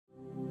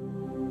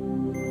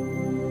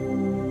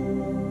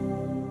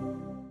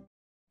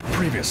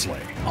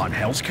Previously on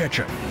Hell's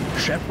Kitchen,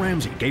 Chef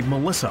Ramsay gave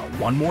Melissa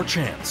one more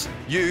chance.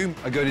 You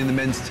are going in the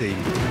men's team.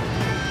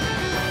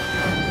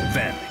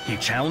 Then he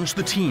challenged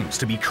the teams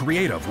to be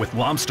creative with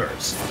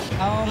lobsters.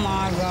 Oh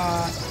my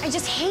God. I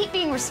just hate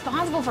being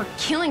responsible for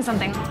killing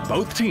something.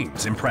 Both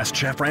teams impressed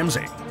Chef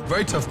Ramsay.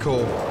 Very tough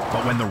call.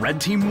 But when the red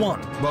team won,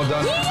 Well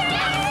done.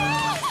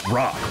 Yeah!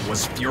 Rock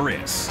was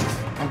furious.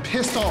 I'm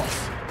pissed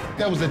off.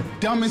 That was the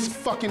dumbest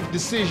fucking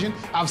decision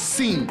I've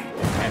seen.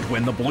 And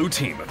when the blue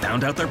team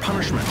found out their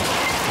punishment,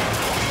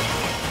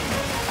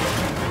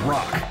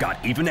 Rock got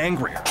even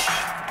angrier.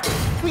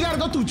 We gotta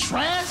go through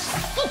trash?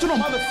 Go through no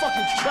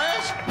motherfucking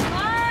trash.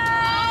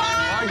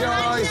 Hi,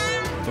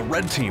 guys. The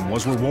red team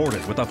was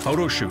rewarded with a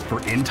photo shoot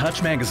for In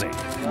Touch magazine.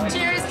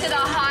 Cheers to the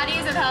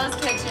hotties of Hell's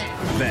Kitchen.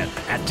 Then,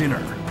 at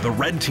dinner, the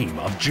red team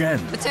of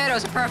Jen,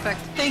 Potatoes are perfect.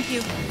 Thank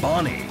you.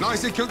 Bonnie,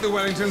 Nicely cooked, the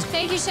Wellingtons.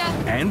 Thank you, Chef.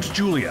 and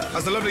Julia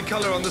That's a lovely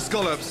colour on the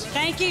scallops.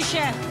 Thank you,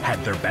 Chef.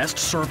 had their best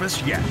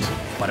service yet.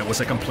 But it was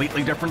a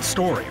completely different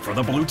story for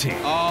the blue team.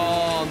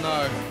 Oh,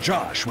 no.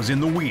 Josh was in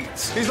the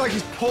weeds. He's like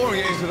he's pouring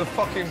it into the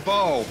fucking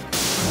bowl.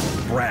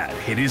 Brad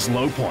hit his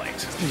low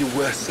point. Your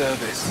worst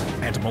service.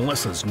 And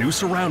Melissa's new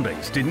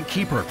surroundings didn't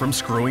keep her from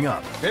screwing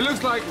up. It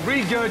looks like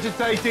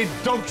regurgitated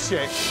dog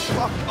shit.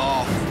 Fuck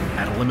off.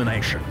 At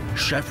elimination,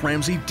 Chef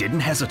Ramsay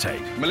didn't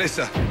hesitate.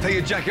 Melissa, take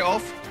your jacket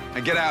off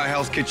and get out of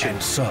Hell's Kitchen.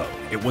 And so,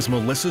 it was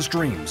Melissa's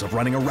dreams of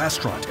running a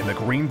restaurant in the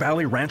Green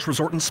Valley Ranch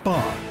Resort and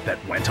Spa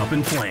that went up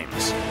in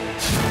flames.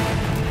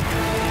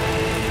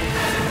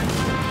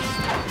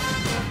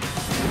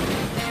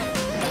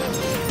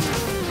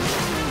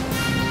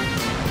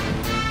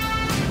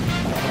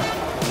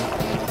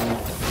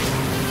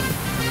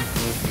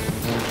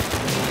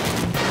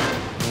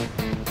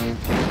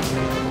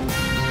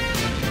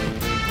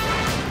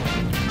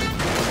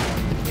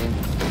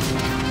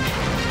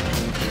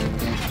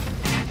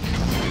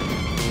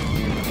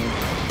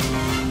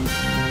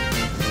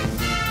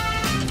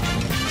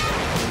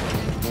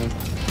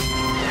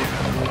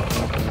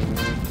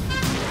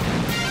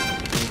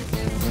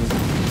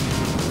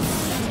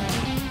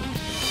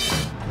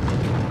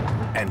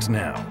 And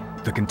now,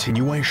 the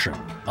continuation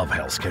of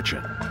Hell's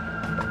Kitchen.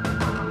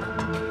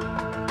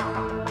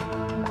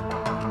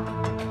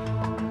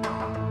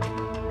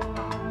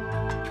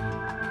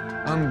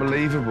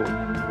 Unbelievable.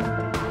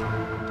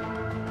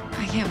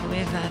 I can't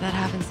believe that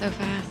happened so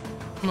fast.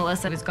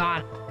 Melissa was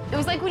gone. It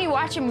was like when you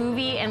watch a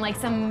movie and like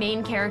some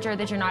main character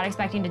that you're not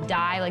expecting to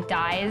die, like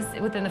dies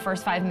within the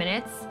first 5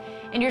 minutes.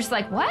 And you're just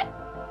like,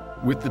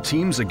 what? With the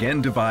teams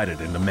again divided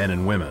into men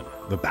and women,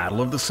 the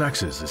battle of the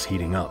sexes is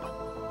heating up.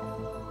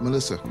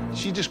 Melissa,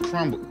 she just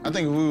crumbled. I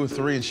think if we were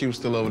 3 and she was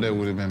still over there, it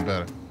would have been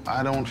better.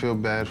 I don't feel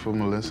bad for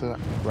Melissa.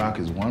 Rock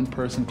is one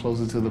person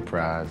closer to the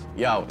prize.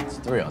 Yo, it's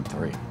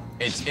 3-on-3.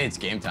 It's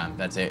game time,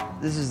 that's it.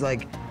 This is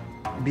like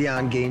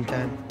beyond game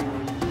time.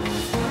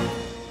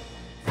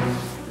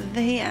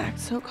 They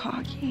act so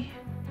cocky.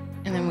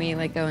 And then we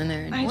like go in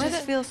there and I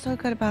just feel so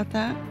good about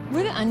that.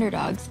 we're the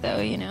underdogs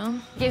though, you know?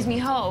 Gives me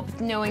hope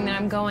knowing that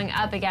I'm going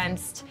up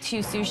against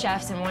 2 sous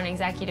chefs and 1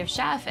 executive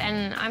chef,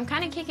 and I'm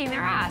kind of kicking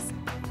their ass.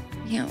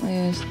 You can't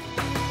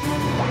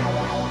lose.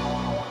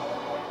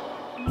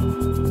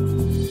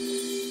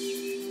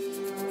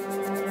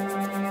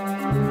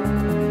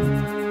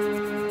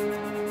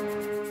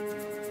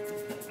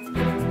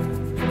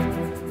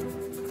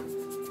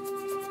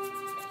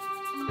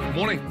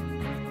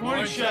 Morning.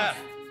 Morning, Chef.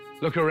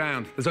 Look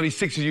around. There's only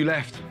 6 of you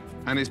left.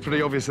 And it's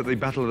pretty obvious that the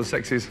battle of the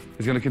sexes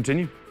is going to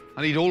continue.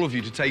 I need all of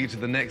you to take it to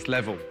the next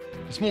level.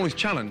 The smallest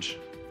challenge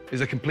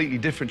is a completely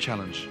different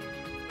challenge.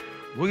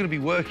 We're going to be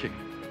working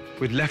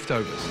with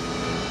leftovers.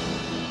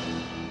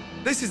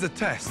 This is a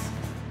test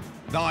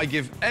that I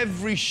give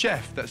every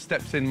chef that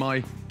steps in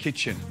my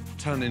kitchen,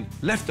 turning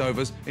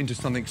leftovers into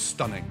something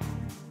stunning.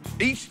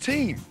 Each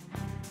team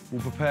will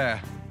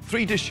prepare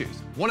 3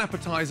 dishes, 1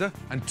 appetizer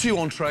and 2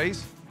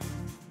 entrees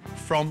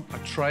from a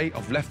tray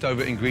of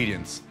leftover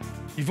ingredients.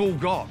 You've all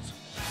got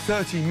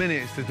 30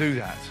 minutes to do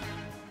that.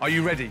 Are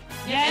you ready?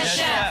 Yes,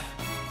 Chef!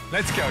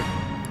 Let's go.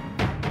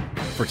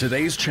 For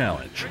today's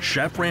challenge,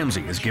 Chef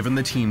Ramsay has given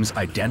the teams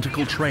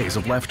identical trays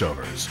of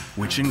leftovers,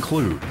 which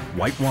include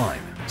white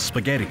wine,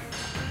 spaghetti,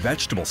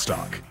 vegetable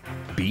stock,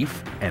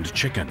 beef, and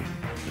chicken.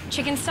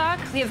 Chicken stock,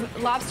 we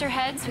have lobster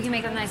heads, we can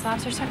make a nice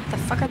lobster stock. What the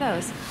fuck are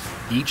those?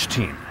 Each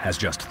team has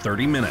just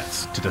 30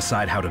 minutes to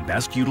decide how to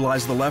best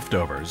utilize the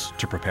leftovers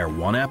to prepare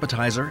 1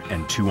 appetizer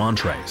and 2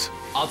 entrees.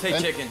 I'll take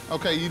chicken.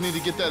 Okay, you need to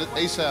get that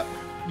ASAP.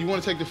 You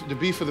want to take the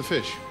beef or the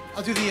fish?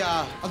 I'll do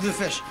the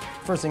fish.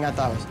 First thing I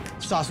thought was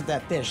sauce with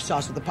that fish,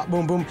 sauce with the pop,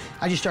 boom, boom.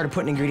 I just started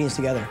putting ingredients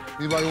together.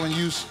 Anybody want to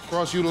use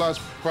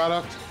cross-utilized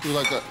product? Do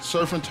like a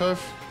surf and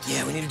turf?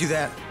 Yeah, we need to do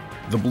that.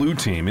 The blue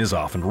team is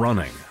off and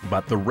running,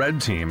 but the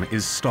red team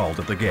is stalled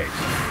at the gate.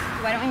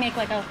 Why don't we make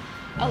like a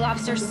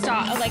lobster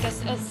stock, like a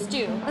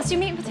stew? Let's do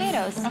meat and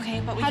potatoes. Okay,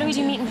 but how do we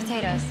do meat and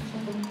potatoes?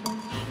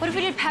 What if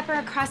we did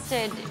pepper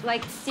crusted,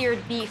 like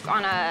seared beef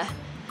on a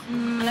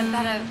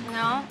bed of,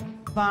 no?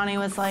 Bonnie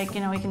was like, you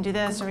know, we can do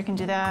this or we can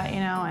do that, you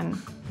know, and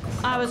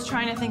I was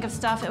trying to think of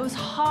stuff. It was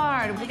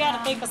hard. We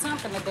gotta think of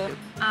something to do.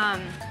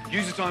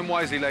 Use the time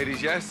wisely,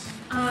 ladies, yes?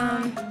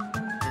 God,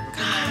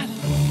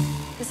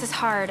 this is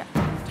hard.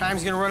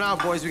 Time's gonna run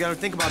out, boys. We gotta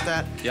think about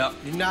that. Yep.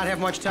 We do not have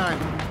much time.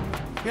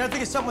 We gotta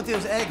think of something with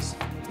those eggs.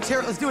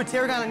 Let's do a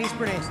tarragon and East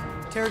Bernays.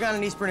 Tarragon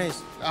and East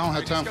Bernays. I don't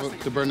have time for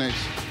the Bernays.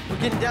 We're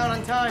getting down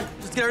on time.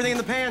 Just get everything in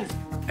the pans.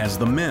 As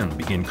the men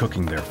begin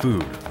cooking their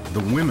food,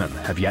 the women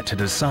have yet to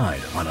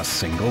decide on a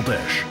single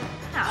dish.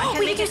 Oh,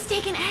 we can do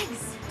steak and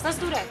eggs. Let's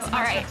do that.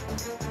 All right.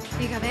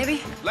 Here you go,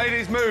 baby.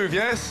 Ladies, move,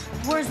 yes?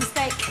 Where's the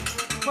steak?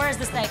 Where's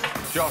the steak?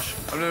 Josh,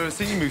 I've never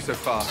seen you move so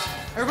fast.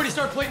 Everybody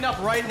start plating up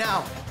right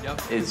now.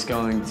 Yep. It's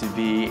going to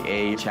be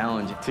a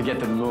challenge to get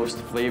the most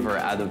flavor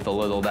out of the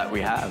little that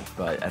we have.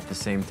 But at the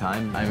same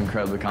time, I'm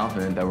incredibly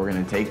confident that we're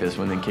going to take this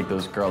one and kick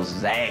those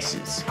girls'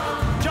 asses.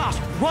 Josh,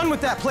 run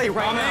with that plate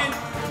right now.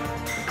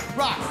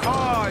 Rock.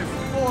 5,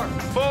 4,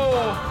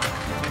 4,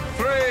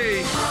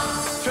 3,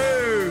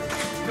 2,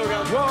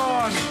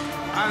 1,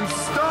 and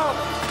stop!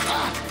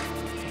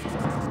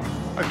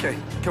 Okay,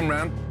 come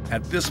round.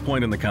 At this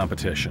point in the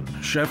competition,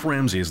 Chef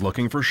Ramsay is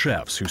looking for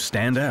chefs who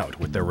stand out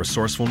with their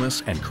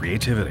resourcefulness and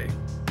creativity.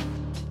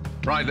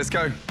 Right, let's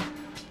go.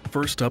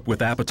 First up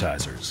with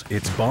appetizers,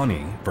 it's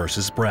Bonnie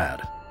versus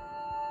Brad.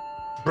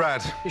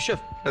 Brad, Hey, Chef.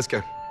 let's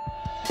go.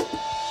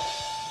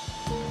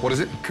 What is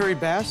it? Curried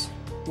bass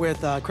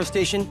with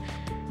crustacean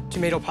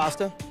tomato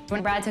pasta.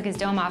 When Brad took his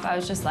dome off, I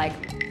was just like,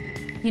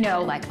 you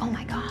know, like, oh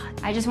my God.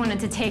 I just wanted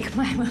to take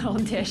my little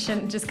dish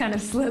and just kind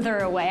of slither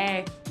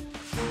away.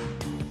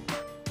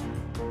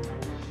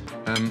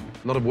 A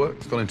lot of work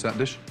has gone into that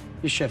dish.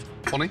 Yes, Chef.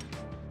 Bonnie?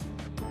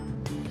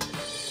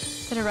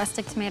 Is it a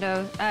rustic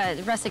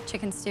rustic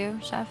chicken stew,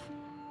 Chef?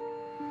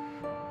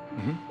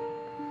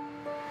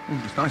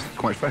 It's nice, it's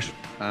quite fresh.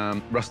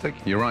 Rustic,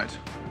 you're right.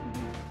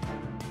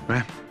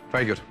 Yeah,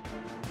 very good.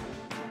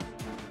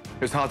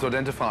 It was hard to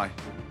identify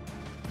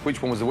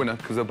which one was the winner,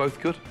 because they're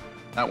both good.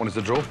 That one is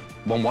a draw,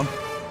 1-1.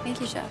 Thank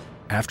you, Chef.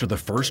 After the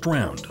first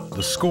round,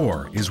 the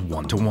score is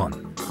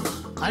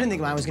 1-1. I didn't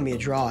think mine was gonna be a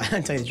draw,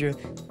 I tell you the truth.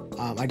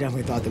 I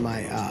definitely thought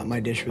that my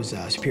dish was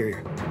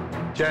superior.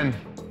 Jen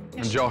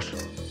and Josh.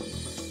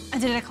 I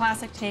did a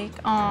classic take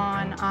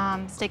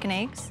on steak and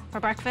eggs for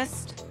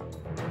breakfast.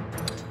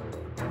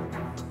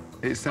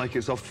 It's like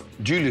it's off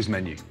Julia's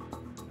menu.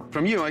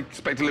 From you, I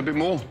expect a little bit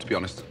more, to be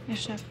honest. Yes,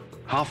 Chef.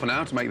 Half an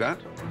hour to make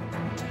that.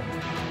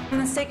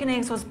 And the steak and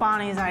eggs was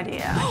Bonnie's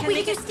idea. Oh,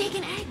 we can do steak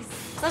and eggs.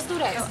 Let's do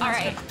that. All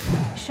right.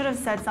 I should have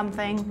said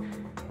something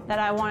that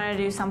I wanted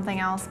to do something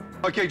else.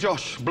 Okay,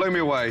 Josh, blow me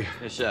away.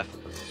 Yes, Chef.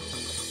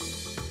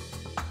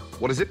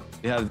 What is it?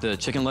 We have the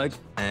chicken leg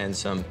and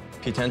some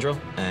pea tendril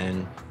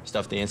and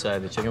stuff the inside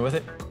of the chicken with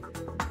it.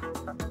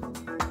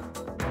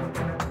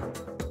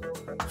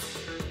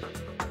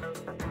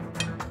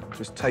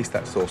 Just taste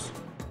that sauce.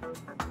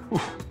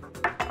 Oof.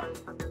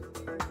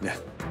 Yeah.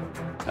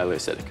 Highly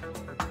acidic.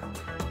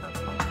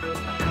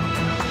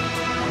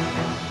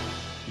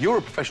 You're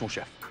a professional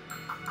chef.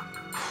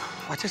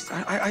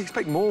 I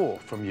expect more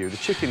from you. The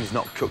chicken's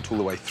not cooked all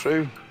the way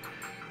through.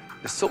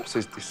 The sauce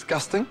is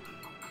disgusting.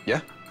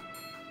 Yeah?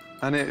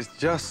 And it's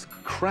just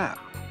crap.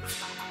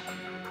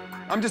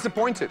 I'm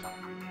disappointed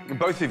in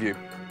both of you.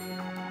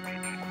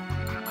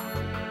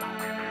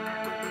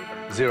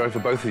 0 for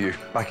both of you.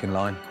 Back in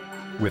line.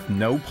 With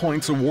no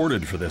points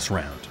awarded for this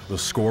round, the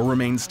score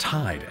remains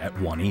tied at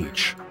 1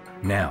 each.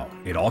 Now,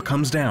 it all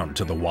comes down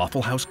to the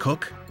Waffle House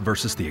cook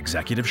versus the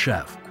executive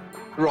chef.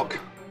 Rock,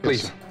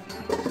 please.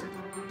 Yes.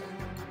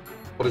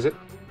 What is it?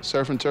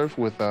 Surf and turf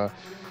with a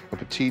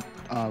petite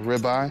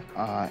ribeye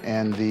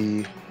and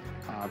the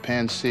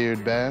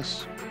pan-seared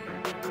bass.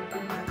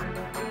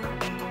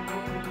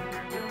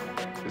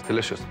 It's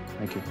delicious.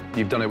 Thank you.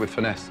 You've done it with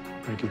finesse.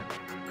 Thank you.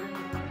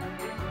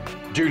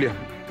 Julia,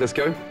 let's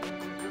go.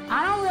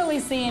 I don't really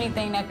see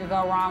anything that could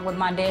go wrong with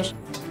my dish.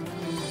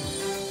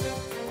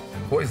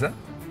 What is that?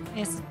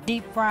 It's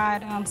deep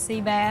fried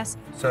sea bass,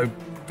 So,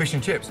 fish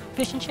and chips?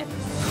 fish and chips.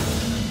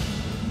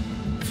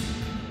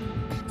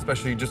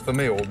 Especially just for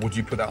me, or would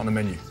you put that on the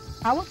menu?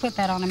 I would put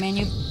that on the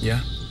menu. Yeah?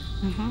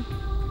 Mm-hmm.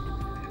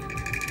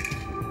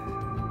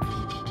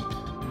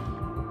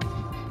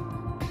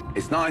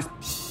 It's nice,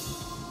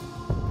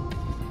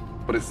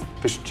 but it's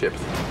fish and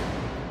chips.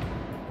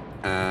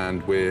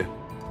 And we're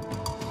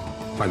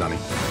fine dining.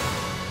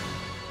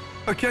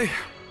 Okay,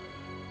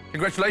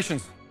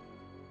 congratulations.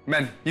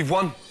 Men, you've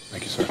won.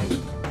 Thank you, sir.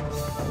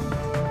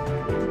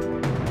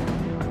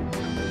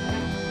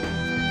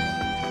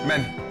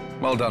 Men,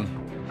 well done.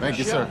 Thank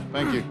you, sir.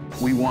 Thank you.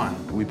 We won.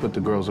 We put the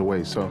girls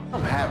away, so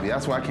I'm happy.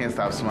 That's why I can't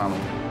stop smiling.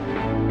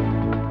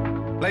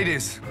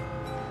 Ladies,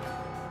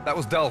 that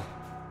was dull.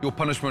 Your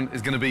punishment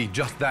is going to be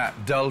just that,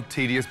 dull,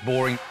 tedious,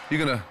 boring.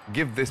 You're going to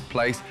give this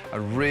place a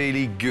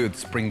really good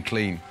spring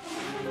clean.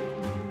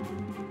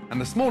 And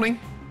this morning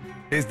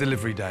is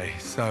delivery day.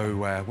 So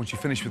once you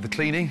finish with the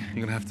cleaning,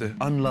 you're going to have to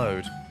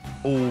unload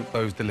all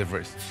those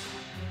deliveries.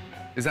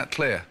 Is that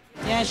clear?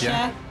 Yes,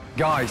 Yeah? Chef.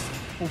 Guys,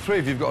 all 3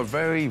 of you have got a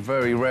very,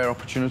 very rare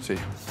opportunity.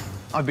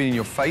 I've been in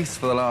your face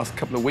for the last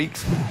couple of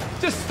weeks.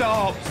 Just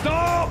stop!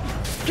 Stop!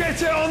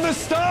 Get it on the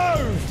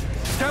stove!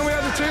 Can we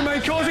have the two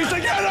main courses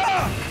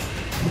together?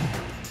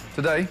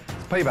 Today,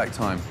 it's payback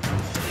time.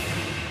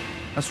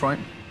 That's right.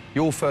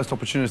 Your first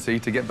opportunity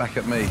to get back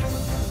at me.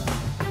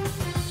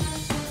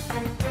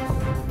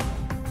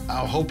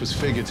 I hope it's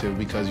figurative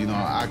because, you know,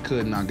 I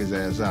could knock his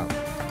ass out.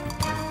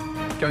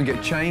 Go and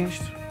get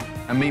changed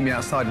and meet me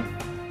outside.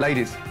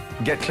 Ladies,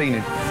 get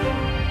cleaning.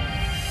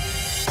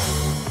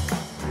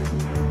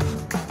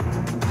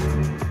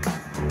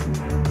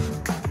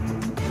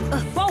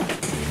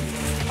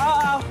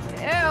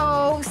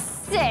 Ew,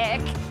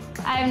 sick.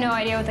 I have no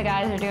idea what the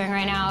guys are doing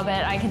right now,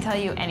 but I can tell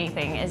you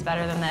anything is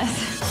better than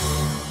this.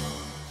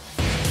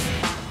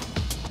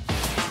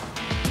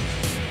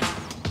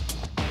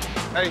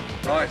 Hey,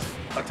 right.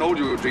 I told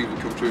you your dreams would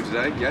come true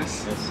today,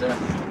 yes? Yes,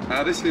 sir.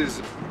 Now, this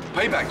is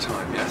payback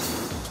time,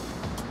 yes?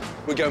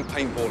 We're going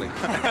paintballing.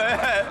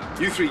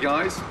 You three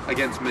guys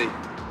against me,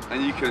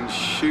 and you can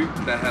shoot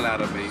the hell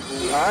out of me.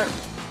 All right.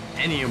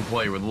 Any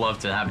employee would love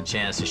to have a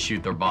chance to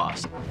shoot their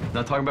boss.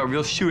 Not talking about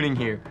real shooting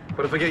here.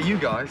 But if I get you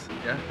guys,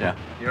 Yeah.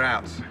 you're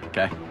out.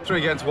 Okay. 3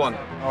 against 1.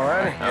 All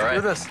right. All right.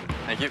 Do this.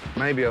 Thank you.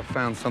 Maybe I've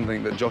found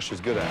something that Josh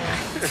is good at.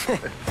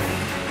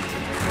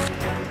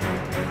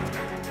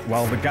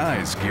 While the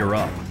guys gear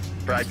up,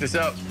 Practice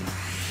up.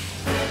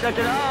 Check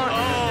it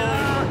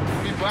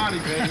out. Be Bonnie,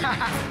 baby.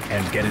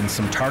 and get in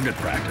some target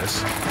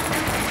practice,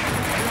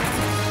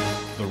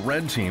 the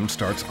red team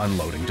starts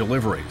unloading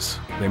deliveries.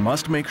 They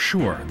must make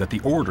sure that the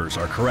orders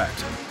are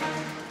correct.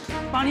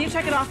 Bonnie, you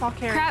check it off, I'll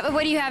carry. Crab,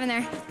 what do you have in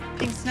there?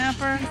 Pink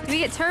snapper. Do we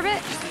get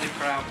turbot?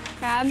 Crab.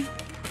 Crab.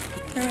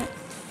 Turbot.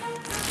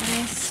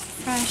 Nice,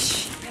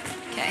 fresh.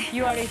 Okay.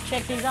 You already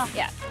checked these off?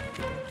 Yeah.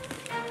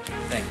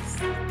 Thanks.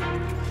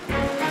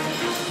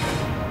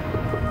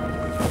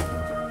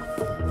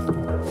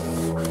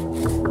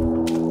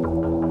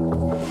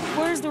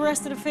 Where's the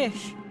rest of the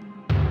fish?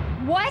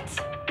 What?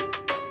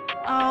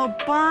 Oh,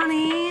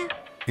 Bonnie.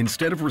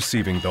 Instead of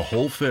receiving the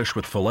whole fish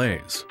with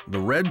fillets, the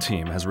red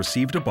team has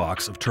received a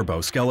box of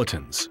turbot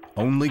skeletons,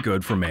 only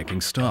good for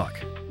making stock.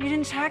 You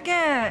didn't check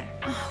it.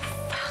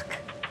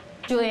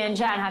 Julia and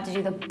Jen have to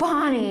do the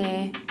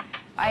Bonnie.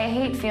 I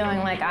hate feeling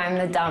like I'm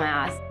the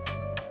dumbass.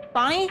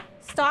 Bonnie,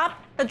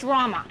 stop the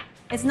drama.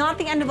 It's not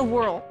the end of the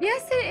world.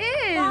 Yes,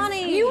 it is.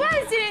 Bonnie. You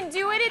guys didn't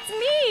do it, it's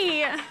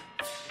me.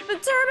 The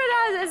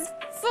turbot has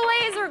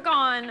fillets are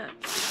gone.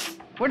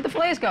 Where'd the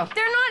fillets go?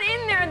 They're not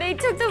in there. They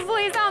took the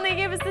fillets out and they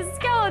gave us the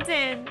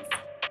skeletons.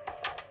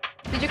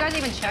 Did you guys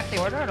even check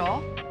the order at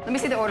all? Let me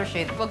see the order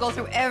sheet. We'll go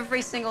through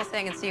every single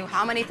thing and see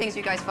how many things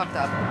you guys fucked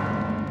up.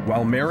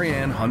 While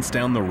Marianne hunts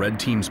down the red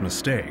team's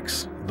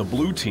mistakes, the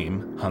blue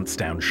team hunts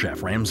down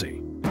Chef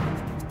Ramsay.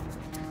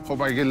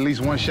 Hope I get at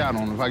least one shot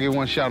on him. If I get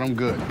one shot, I'm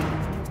good.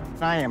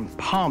 I am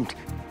pumped.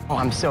 Oh,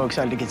 I'm so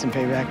excited to get some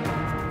payback.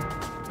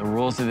 The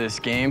rules of this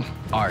game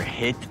are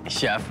hit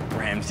Chef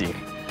Ramsay.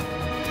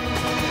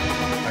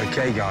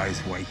 Okay, guys,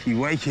 wakey,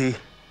 wakey.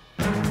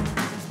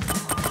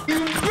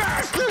 You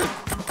bastard!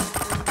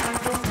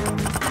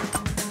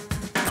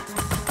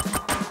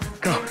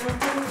 Go.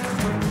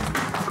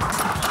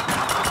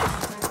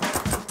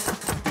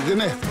 He's in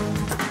there.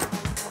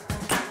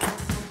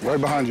 Right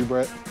behind you,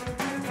 Brett.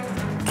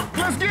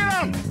 Let's get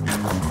him!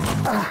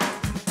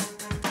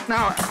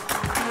 Now.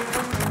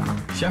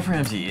 Chef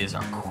Ramsay is a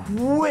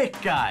quick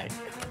guy.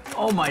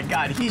 Oh my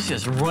God, he's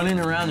just running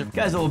around. The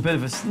guy's a little bit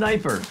of a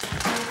sniper.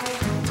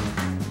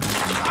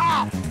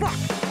 Ah, fuck!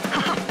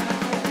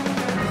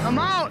 I'm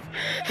out!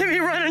 Hit me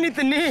right underneath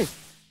the knee.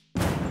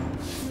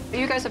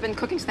 You guys have been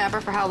cooking snapper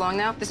for how long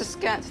now? Does this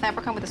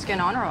snapper come with the skin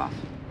on or off?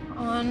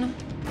 On.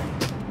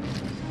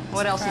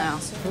 What else now?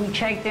 We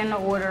checked in the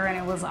order and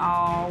it was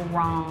all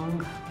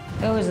wrong.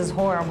 It was just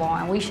horrible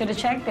and we should have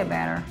checked it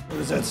better. What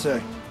does that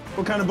say?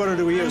 What kind of butter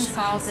do we use?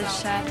 Salted,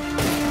 chef.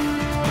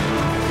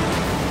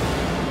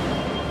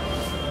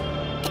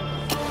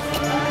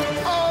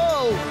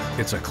 Oh!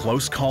 It's a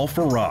close call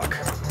for Rock.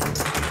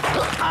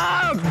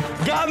 Ah!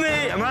 Got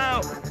me! I'm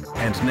out!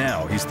 And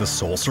now he's the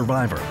sole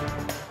survivor.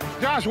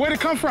 Josh, where'd it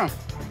come from?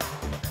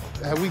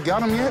 Have we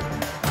got him yet?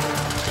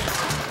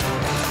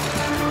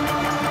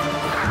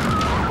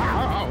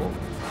 Uh-oh.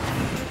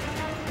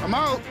 I'm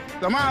out.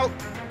 I'm out.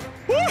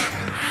 Woo!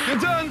 You're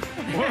done.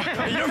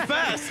 You're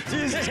fast.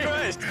 Jesus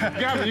Christ.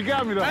 You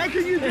got me though. How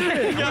can you do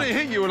this? I'm gonna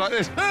hit you like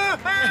this.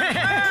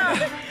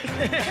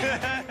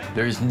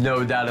 There's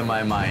no doubt in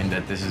my mind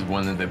that this is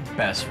one of the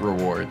best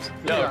rewards.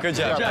 Yo, good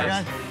job,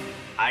 guys.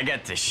 I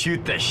get to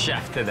shoot the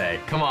chef today.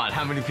 Come on,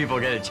 how many people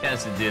get a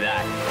chance to do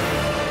that?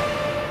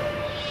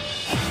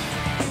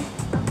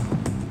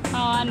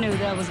 Oh, I knew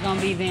that was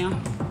gonna be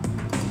them.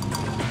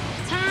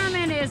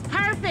 Timing is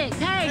perfect.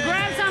 Hey,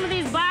 grab some of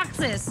these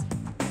boxes.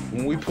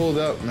 When we pulled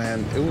up,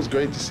 man, it was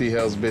great to see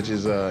Hell's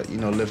Bitches,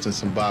 lifting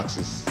some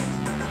boxes.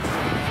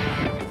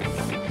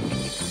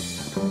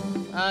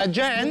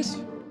 Gents,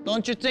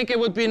 don't you think it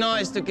would be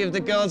nice to give the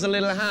girls a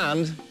little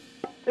hand?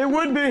 It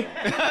would be.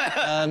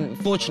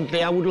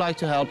 Fortunately, I would like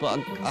to help, but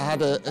I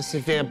had a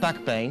severe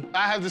back pain.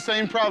 I have the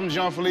same problem,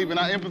 Jean-Philippe, and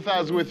I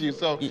empathize with you,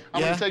 so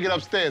I'm gonna take it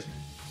upstairs.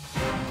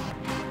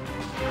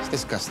 It's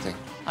disgusting.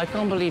 I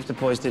can't believe the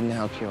boys didn't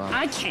help you out.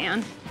 I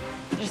can.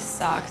 It just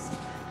sucks.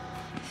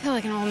 I feel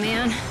like an old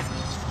man.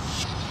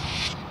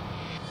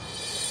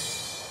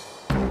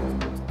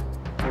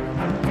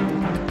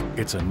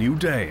 It's a new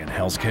day in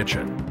Hell's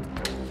Kitchen.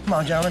 Come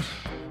on, gentlemen.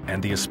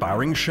 And the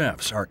aspiring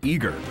chefs are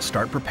eager to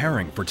start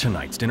preparing for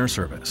tonight's dinner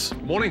service.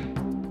 Morning.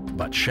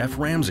 But Chef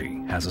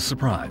Ramsay has a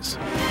surprise.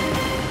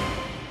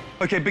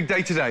 Okay, big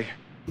day today.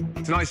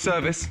 Tonight's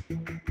service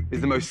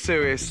is the most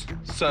serious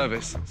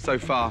service so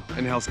far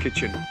in Hell's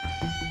Kitchen.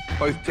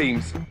 Both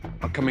teams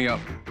are coming up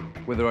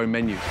with their own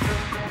menus.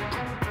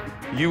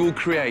 You will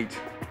create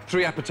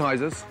 3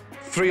 appetizers,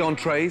 3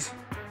 entrees,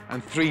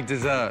 and 3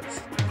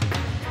 desserts.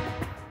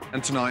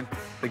 And tonight,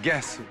 the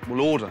guests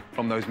will order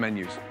from those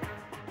menus.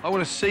 I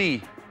want to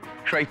see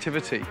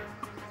creativity,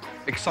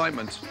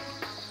 excitement.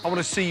 I want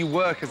to see you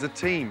work as a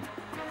team.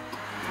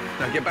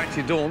 Now get back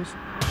to your dorms.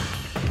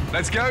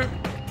 Let's go.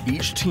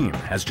 Each team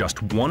has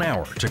just 1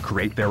 hour to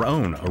create their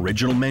own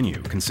original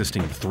menu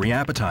consisting of 3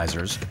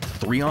 appetizers,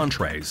 3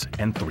 entrees,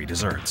 and 3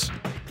 desserts.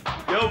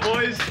 Yo,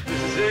 boys,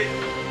 this is it.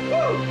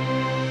 Woo!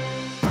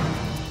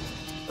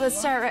 Let's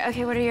start right.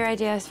 Okay, what are your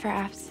ideas for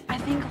apps? I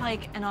think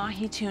like an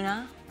ahi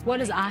tuna. What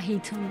is ahi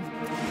tuna?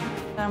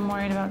 I'm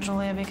worried about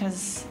Julia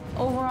because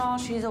overall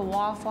she's a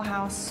Waffle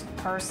House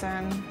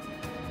person.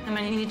 I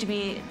mean, you need to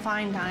be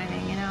fine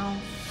dining, you know?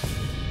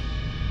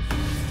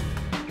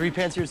 3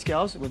 pan-seared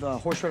scallops with a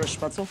horseradish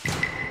spetzel.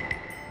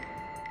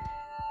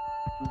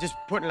 I'm just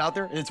putting it out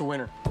there, and it's a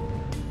winner.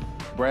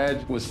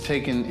 Brad was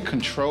taking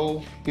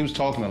control. He was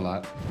talking a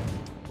lot.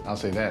 I'll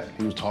say that.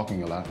 He was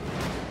talking a lot.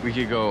 We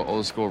could go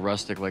old school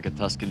rustic like a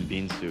Tuscan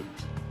bean soup.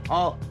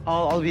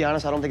 I'll be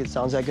honest, I don't think it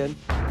sounds that good.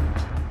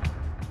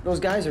 Those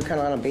guys are kind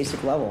of on a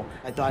basic level.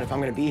 I thought if I'm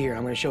gonna be here,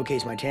 I'm gonna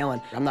showcase my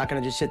talent. I'm not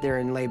gonna just sit there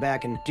and lay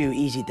back and do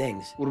easy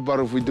things. What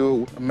about if we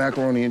do a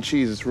macaroni and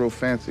cheese? It's real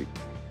fancy.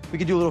 We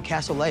could do a little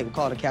cassoulet. We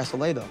call it a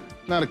cassoulet, though.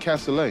 Not a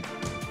cassoulet.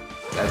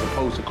 As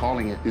opposed to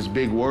calling it this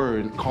big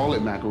word, call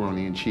it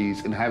macaroni and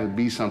cheese and have it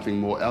be something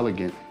more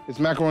elegant. It's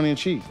macaroni and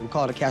cheese. We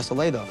call it a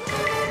cassoulet, though.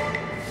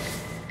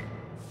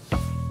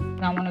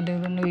 I want to do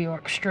the New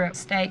York strip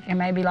steak and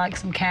maybe like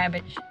some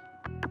cabbage.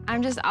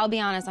 I'll be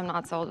honest, I'm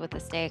not sold with the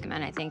steak, and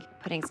I think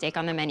putting steak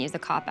on the menu is a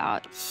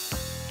cop-out.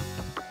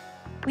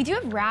 We do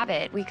have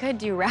rabbit. We could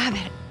do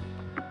rabbit.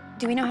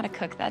 Do we know how to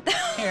cook that, though?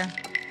 Here.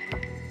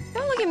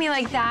 Don't look at me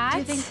like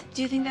that.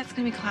 Do you think that's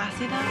gonna be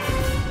classy, though?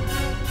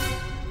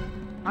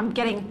 I'm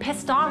getting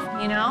pissed off,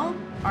 you know?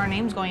 Our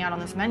name's going out on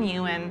this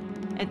menu, and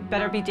it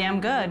better be damn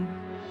good.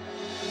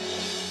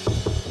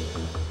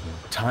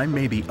 Time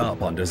may be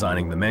up on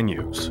designing the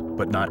menus,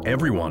 but not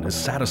everyone is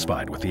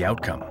satisfied with the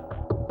outcome.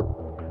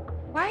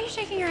 Why are you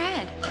shaking your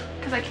head?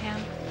 Because I can.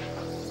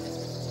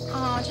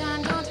 Oh,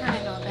 John, don't turn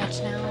into a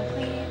bitch now,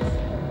 please.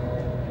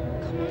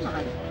 Come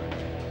on.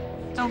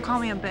 Don't call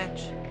me a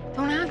bitch.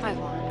 Don't act like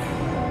one.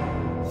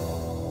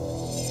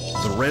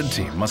 The red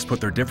team must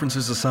put their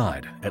differences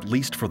aside, at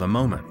least for the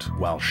moment,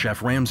 while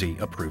Chef Ramsay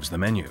approves the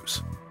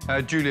menus.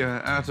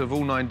 Julia, out of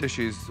all 9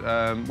 dishes,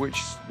 which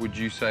would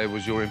you say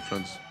was your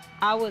influence?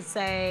 I would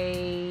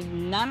say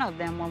none of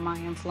them were my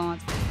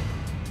influence.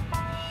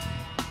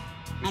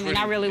 I mean,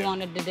 I really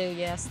wanted to do,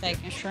 steak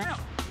and shrimp.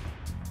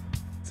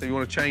 So you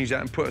want to change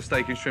that and put a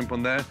steak and shrimp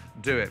on there?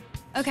 Do it.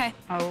 Okay.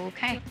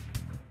 Okay.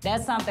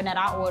 That's something that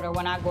I order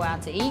when I go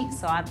out to eat,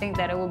 so I think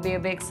that it would be a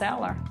big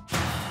seller.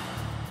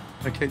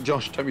 Okay,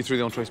 Josh, take me through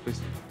the entrees,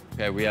 please.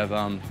 Okay, we have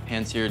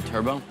pan-seared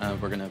turbo.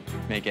 We're gonna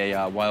make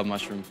a wild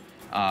mushroom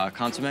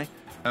consomme.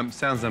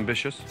 Sounds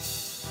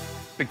ambitious.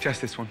 Big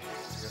test, this one.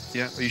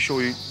 Yeah, are you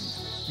sure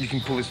you can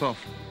pull this off?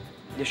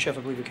 Yes, Chef,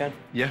 I believe we can.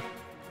 Yeah?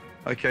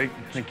 Okay,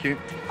 thank you.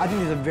 I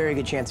think there's a very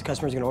good chance the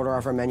customer's gonna order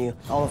off our menu.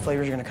 All the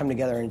flavors are gonna come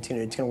together, and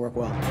it's gonna work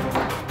well.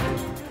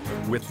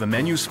 With the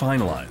menus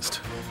finalized,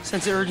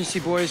 Sense of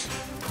urgency, boys.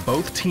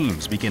 both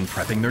teams begin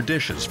prepping their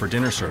dishes for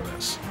dinner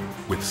service.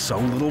 With so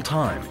little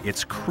time,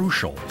 it's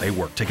crucial they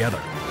work together.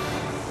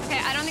 Okay,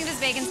 I don't think this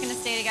bacon's gonna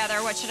stay together.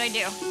 What should I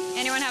do?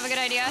 Anyone have a good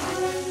idea?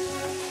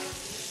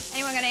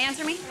 Anyone gonna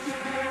answer me?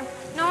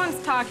 No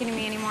one's talking to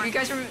me anymore. You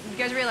guys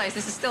realize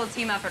this is still a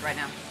team effort right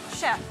now.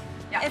 Chef,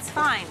 it's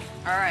fine.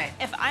 All right.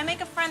 If I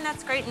make a friend,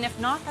 that's great, and if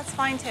not, that's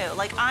fine too.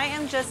 Like, I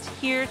am just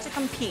here to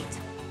compete.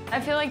 I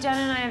feel like Jen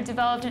and I have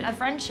developed a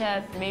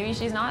friendship. Maybe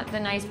she's not the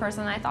nice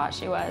person I thought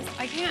she was.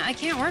 I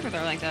can't work with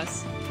her like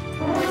this.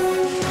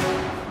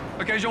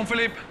 Okay,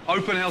 Jean-Philippe,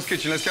 open Hell's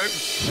Kitchen, let's go.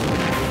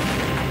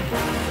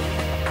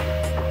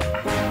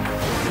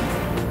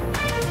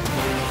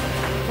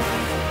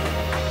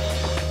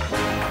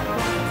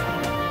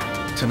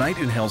 Tonight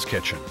in Hell's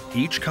Kitchen,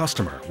 each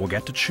customer will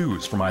get to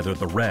choose from either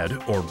the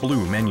red or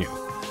blue menu.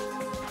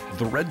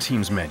 The red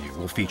team's menu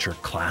will feature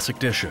classic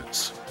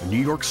dishes, New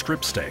York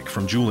strip steak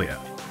from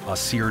Julia, a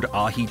seared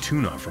ahi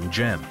tuna from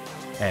Jen,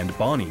 and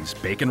Bonnie's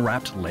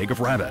bacon-wrapped leg of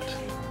rabbit.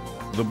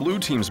 The blue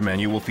team's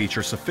menu will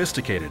feature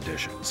sophisticated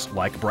dishes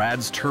like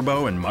Brad's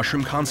turbo and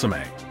mushroom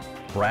consomme,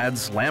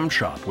 Brad's lamb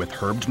chop with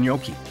herbed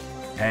gnocchi,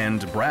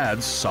 and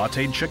Brad's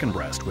sautéed chicken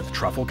breast with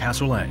truffle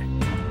cassoulet.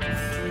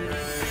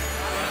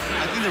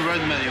 I think the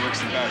red menu looks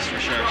the best for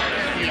sure.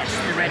 Yes,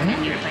 the red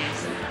menu,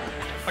 please.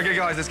 Okay,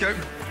 guys, let's go.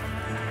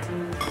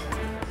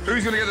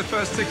 Who's gonna get the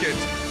first ticket?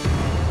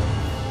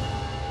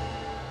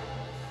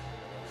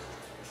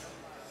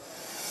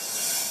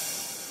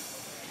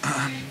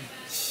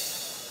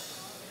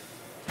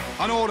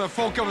 On order,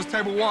 4 covers,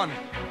 table 1.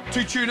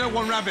 2 tuna,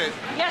 1 rabbit.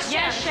 Yes,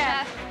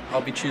 chef. I'll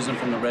be choosing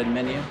from the red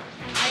menu.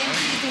 I am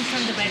choosing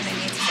from the red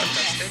menu.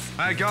 Fantastic.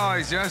 Hey,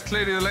 guys, yes,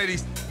 clearly the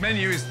ladies'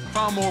 menu is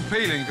far more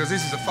appealing because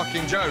this is a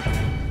fucking joke.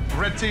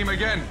 Red team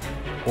again.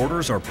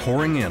 Orders are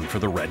pouring in for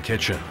the red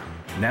kitchen.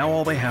 Now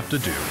all they have to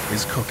do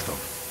is cook them.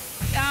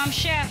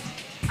 Chef,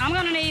 I'm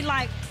gonna need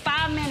like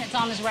 5 minutes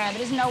on this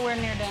rabbit. It's nowhere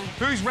near done.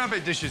 Whose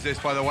rabbit dish is this,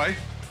 by the way?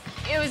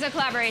 It was a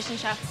collaboration,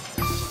 chef.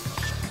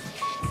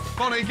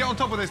 Bonnie, get on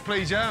top of this,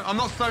 please, yeah? I'm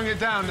not slowing it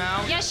down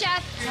now. Yes,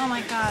 chef. Oh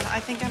my God, I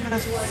think I'm gonna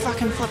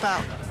fucking flip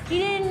out. He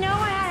didn't know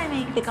I had to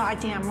make the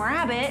goddamn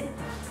rabbit.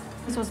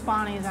 This was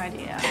Bonnie's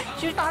idea.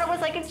 She thought it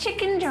was like a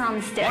chicken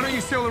drumstick. Why don't you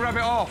seal the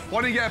rabbit off?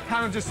 Why don't you get a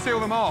pan and just seal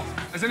them off?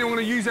 Is anyone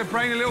gonna use their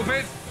brain a little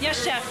bit?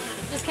 Yes, chef.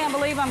 Just can't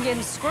believe I'm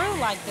getting screwed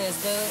like this,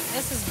 dude.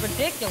 This is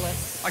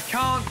ridiculous. I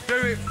can't do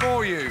it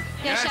for you.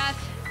 Yes, chef.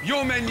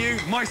 Your menu,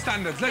 my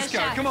standards. Let's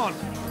Yes, go, chef. come on.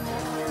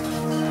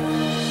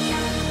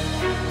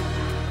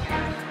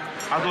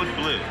 I'll go with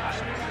blue.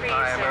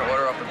 I'm gonna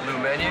order off the blue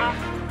menu.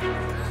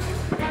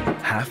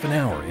 Half an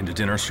hour into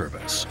dinner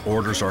service,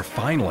 orders are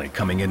finally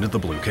coming into the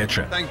blue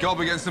kitchen. Thank God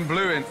we're getting some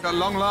blue in. At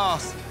long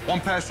last. 1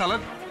 pear salad,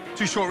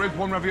 2 short ribs,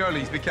 1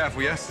 raviolis. Be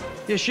careful, yes?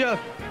 Yes, chef.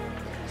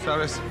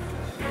 Service.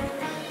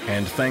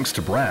 And thanks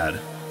to Brad,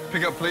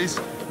 Pick up, please.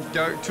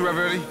 Go, 2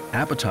 ravioli.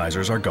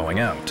 appetizers are going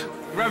out.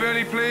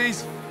 Ravioli,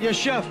 please. Yes,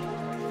 chef.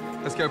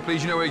 Let's go,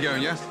 please. You know where you're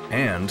going, yes?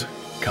 And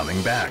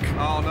coming back.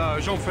 Oh, no,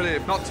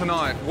 Jean-Philippe, not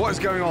tonight. What is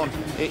going on?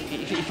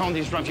 He found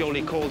his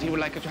ravioli cold. He would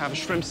like to have a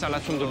shrimp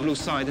salad from the blue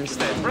side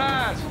instead.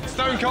 Brad,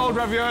 stone cold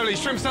ravioli,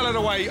 shrimp salad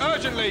away,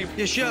 urgently.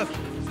 Yes, chef.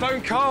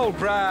 Stone cold,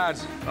 Brad.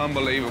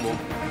 Unbelievable.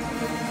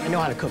 I know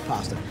how to cook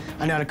pasta.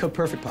 I know how to cook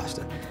perfect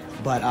pasta.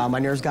 But my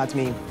nerves got to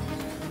me.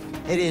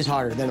 It is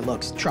harder than it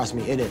looks. Trust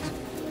me, it is.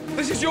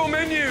 This is your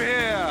menu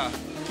here.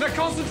 Now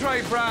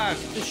concentrate, Brad.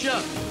 Yes,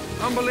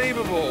 chef.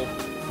 Unbelievable.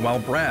 While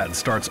Brad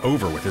starts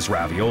over with his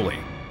ravioli,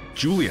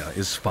 Julia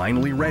is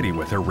finally ready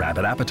with her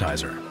rabbit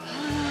appetizer.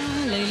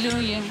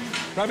 Hallelujah.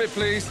 Rabbit,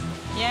 please.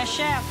 Yes,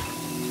 chef.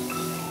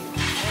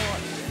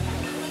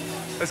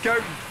 Let's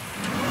go.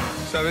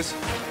 Service.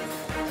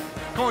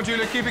 Come on,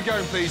 Julia, keep it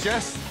going, please,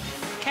 yes?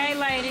 Okay,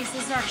 ladies,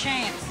 this is our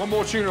chance. 1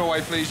 more tuna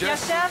away, please,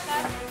 yes? Yes,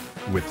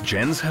 chef. With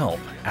Jen's help,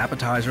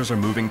 appetizers are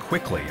moving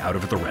quickly out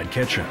of the red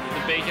kitchen.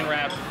 The bacon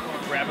wrap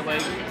rabbit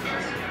leg,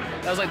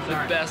 that was like the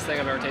best thing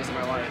I've ever tasted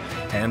in my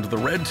life. And the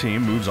red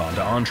team moves on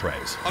to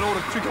entrees. On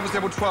order, 2 covers,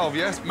 table 12,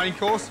 yes? Main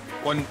course,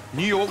 1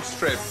 New York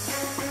strip.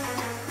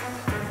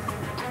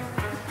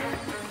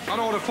 On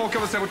order, 4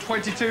 covers, table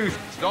 22,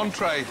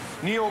 entree.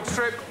 New York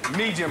strip,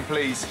 medium,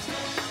 please.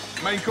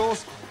 Main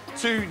course,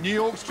 2 New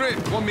York strip,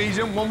 1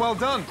 medium, 1 well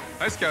done.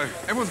 Let's go.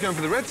 Everyone's going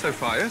for the red so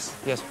far, yes?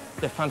 Yes,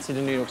 they fancy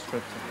the New York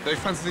strip. They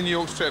fancy the New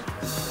York strip.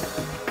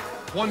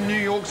 1 New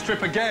York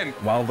strip again.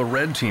 While the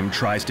red team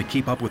tries to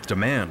keep up with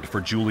demand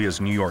for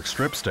Julia's New York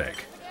strip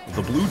steak,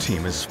 the blue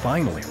team is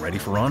finally ready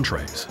for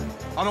entrees.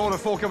 On order,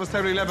 4 covers,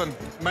 table 11.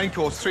 Main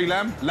course, 3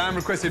 lamb. Lamb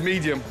requested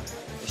medium.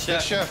 Chef.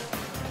 Yes, chef.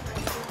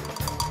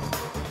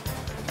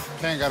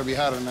 Pan gotta be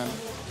hotter than that.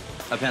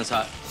 My pan's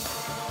hot.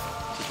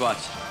 Just watch.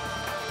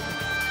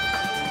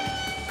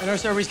 I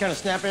notice everybody's kind of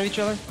snapping at each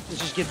other. Let's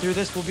just get through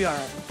this. We'll be all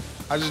right.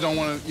 I just don't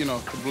want to, you know,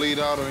 to bleed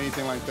out or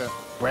anything like that.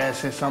 Brad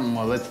said something,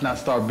 well, let's not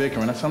start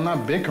bickering. I said, I'm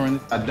not bickering.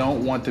 I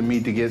don't want the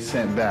meat to get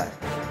sent back.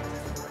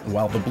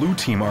 While the blue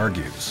team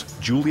argues,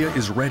 Julia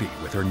is ready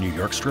with her New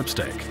York strip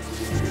steak.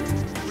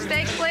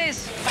 Steaks,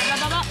 please.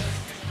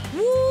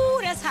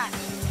 Woo, that's hot.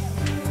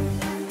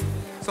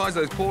 Size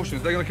of those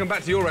portions, they're going to come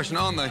back to your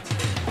restaurant, aren't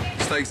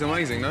they? Steak's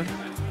amazing, no?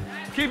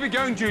 Keep it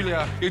going,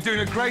 Julia. You're doing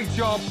a great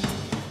job.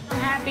 I'm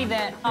happy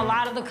that a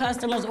lot of the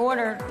customers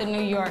order the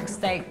New York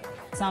steak.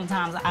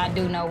 Sometimes I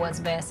do know what's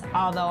best,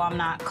 although I'm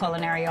not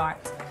culinary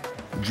arts.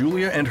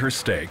 Julia and her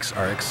steaks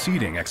are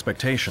exceeding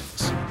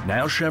expectations.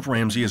 Now Chef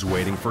Ramsay is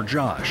waiting for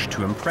Josh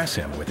to impress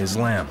him with his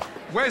lamb.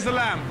 Where's the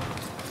lamb?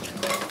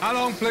 How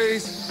long,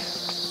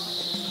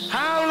 please?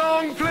 How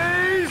long,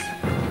 please?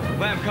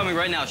 Lamb coming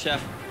right now,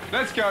 chef.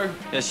 Let's go.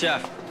 Yes,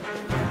 chef.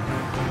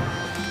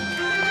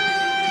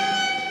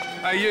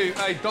 Hey, you.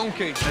 Hey,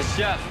 donkey. Yes,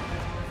 chef.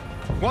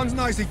 One's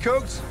nicely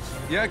cooked.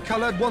 Yeah,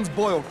 coloured. One's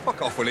boiled.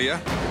 Fuck off, will you?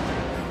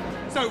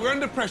 So we're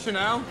under pressure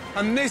now,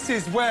 and this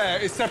is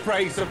where it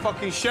separates a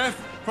fucking chef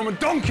from a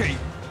donkey.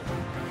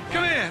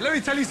 Come here, let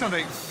me tell you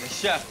something. Yes,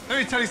 chef.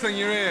 Let me tell you something in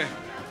your ear.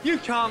 You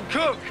can't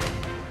cook.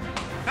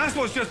 That's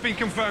what's just been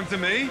confirmed to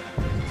me.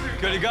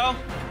 Good to go?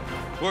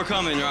 We're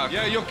coming, Rock.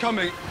 Yeah, you're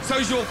coming.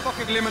 So's your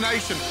fucking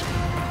elimination.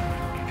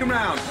 Come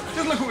round.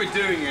 Just look what we're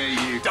doing here,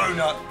 you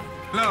donut.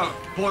 Look,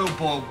 boil,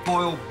 boil,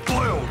 boil,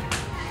 boiled.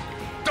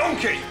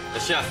 Donkey!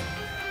 The chef.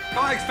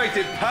 I expect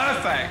it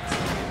perfect.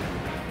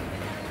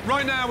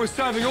 Right now, we're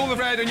serving all the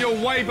red and you're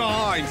way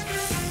behind.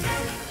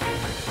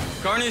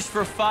 Garnish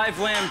for 5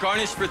 lamb,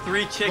 garnish for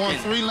 3 chicken. Going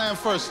 3 lamb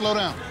first, slow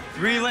down.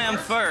 3 lamb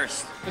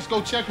first. Let's go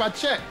check by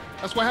check.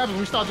 That's what happens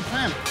when we start to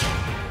panic.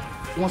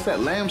 Once that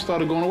lamb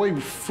started going away,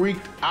 we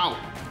freaked out.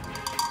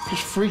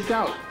 Just freaked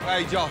out.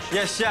 Hey, Josh.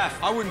 Yes,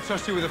 chef. I wouldn't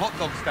trust you with a hot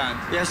dog stand.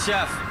 Yes,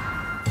 chef.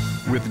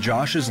 With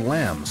Josh's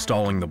lamb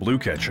stalling the blue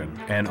kitchen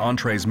and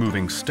entrees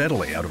moving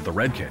steadily out of the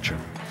red kitchen,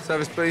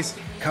 service, please.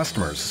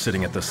 Customers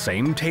sitting at the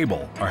same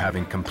table are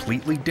having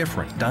completely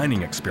different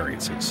dining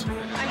experiences.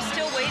 I'm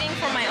still waiting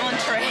for my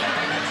entree.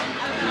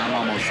 I'm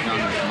almost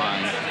done with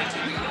mine.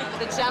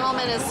 The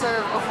gentleman is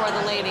served before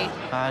the lady.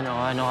 I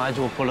know, I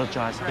do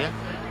apologize, yeah?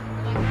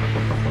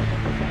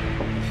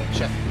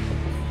 Chef,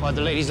 well,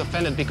 the lady's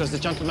offended because the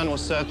gentleman was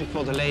served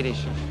before the lady.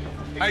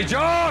 Hey,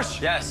 Josh!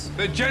 Yes?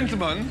 The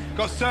gentleman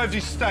got served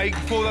his steak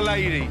before the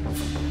lady.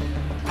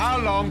 How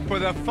long for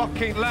the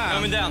fucking lamb?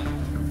 Coming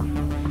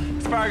down.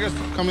 Asparagus.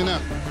 Coming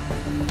up.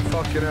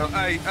 Fucking hell.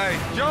 Hey,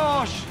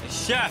 Josh!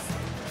 Chef.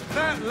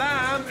 That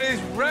lamb is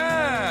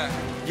rare.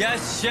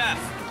 Yes, chef.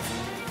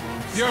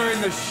 You're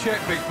in the shit,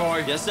 big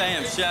boy. Yes, I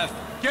am, chef.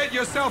 Get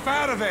yourself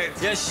out of it.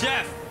 Yes,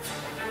 chef.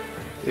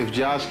 If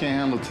Josh can't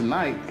handle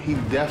tonight, he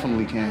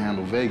definitely can't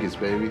handle Vegas,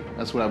 baby.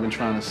 That's what I've been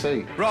trying to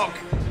say. Rock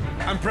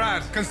and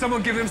Brad, can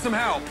someone give him some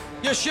help?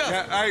 Yes, chef.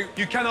 Yeah, hey,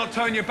 you cannot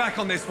turn your back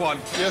on this one.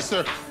 Yes,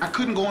 sir. I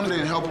couldn't go in there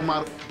and help him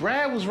out.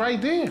 Brad was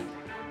right there.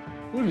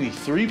 What are these,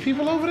 3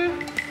 people over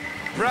there?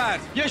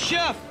 Brad. Yes,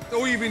 chef.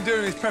 All you've been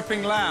doing is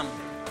prepping lamb.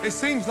 It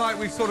seems like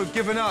we've sort of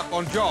given up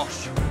on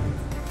Josh.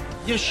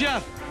 Yes,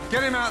 chef.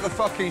 Get him out of the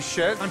fucking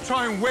shit and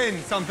try and win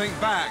something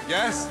back,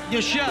 yes?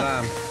 Yes, chef.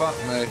 Lamb, fuck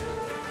me.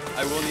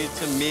 I will need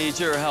some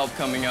major help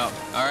coming up,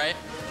 all right?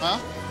 Huh?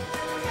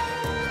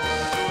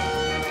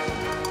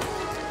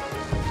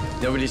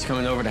 Nobody's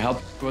coming over to help.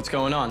 What's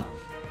going on?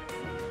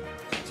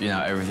 You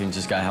know, everything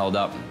just got held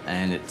up,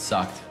 and it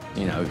sucked.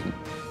 You know,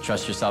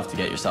 trust yourself to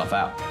get yourself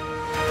out.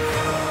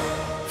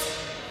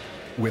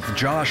 With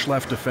Josh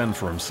left to fend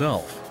for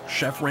himself,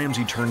 Chef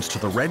Ramsay turns to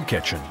the red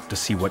kitchen to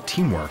see what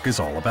teamwork is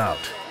all about.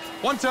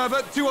 1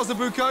 turbot, 2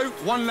 ossobuco,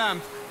 1 lamb.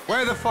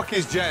 Where the fuck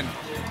is Jen?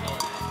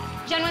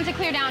 Jen wants to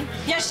clear down.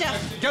 Yes,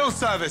 chef. Get on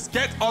service.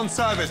 Get on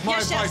service. My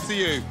Yes, chef. advice to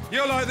you.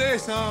 You're like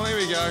this. Oh, here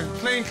we go.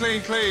 Clean,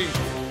 clean, clean.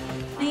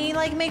 He,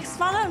 like, makes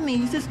fun of me.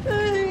 He says,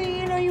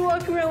 you know, you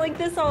walk around like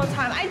this all the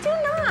time. I do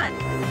not.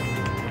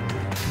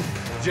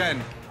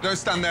 Jen, don't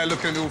stand there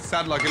looking all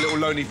sad like a little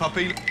lonely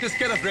puppy. Just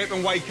get a grip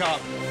and wake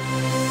up.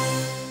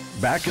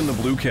 Back in the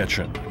blue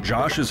kitchen,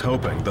 Josh is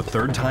hoping the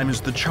 3rd time is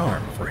the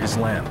charm for his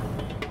lamb.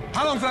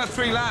 How long for that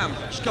 3 lamb?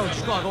 Just go,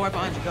 I'll go right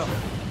behind you, go.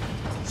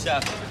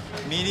 Chef,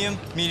 medium,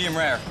 medium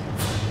rare.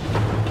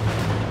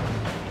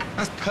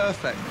 That's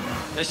perfect.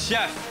 Yes,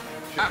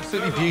 chef.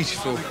 Absolutely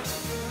beautiful.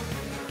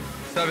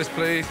 Service,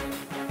 please.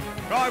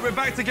 Right, we're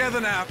back together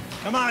now.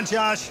 Come on,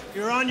 Josh.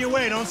 You're on your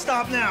way. Don't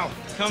stop now.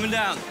 Coming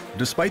down.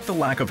 Despite the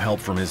lack of help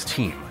from his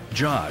team,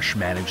 Josh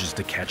manages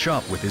to catch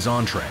up with his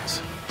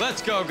entrees.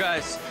 Let's go,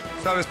 guys.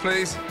 Service,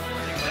 please.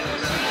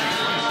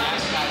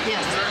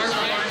 Yes.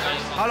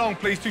 How long,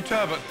 please? 2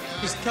 turbot.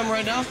 Just come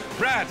right now.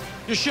 Brad.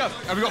 Yes, chef.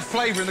 Have we got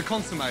flavour in the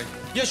consommé?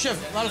 Yes, chef.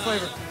 A lot of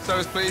flavor.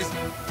 Service, please.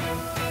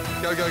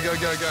 Go, go, go,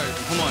 go, go.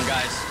 Come on,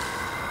 guys.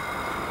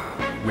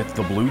 With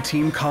the blue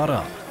team caught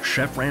up,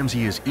 Chef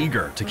Ramsay is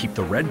eager to keep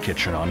the red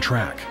kitchen on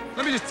track.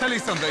 Let me just tell you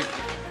something.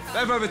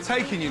 They've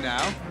overtaken you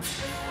now.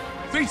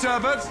 3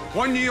 turbots,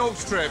 1 New York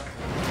strip.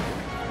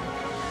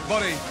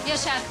 Bonnie.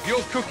 Yes, chef.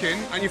 You're cooking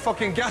and your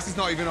fucking gas is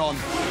not even on.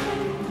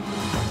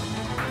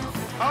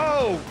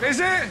 Oh, is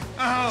it?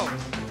 Oh.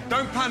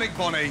 Don't panic,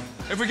 Bonnie.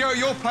 If we go at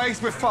your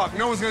pace, we're fucked.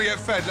 No one's gonna get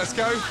fed. Let's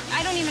go.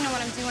 I don't even know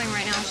what I'm doing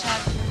right now,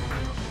 Chef.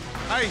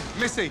 Hey,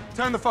 Missy,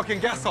 turn the fucking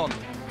gas on.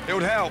 It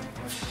would help.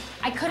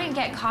 I couldn't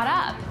get caught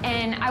up,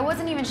 and I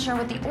wasn't even sure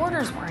what the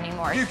orders were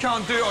anymore. You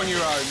can't do it on your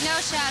own. No,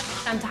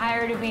 Chef. I'm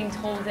tired of being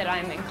told that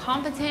I'm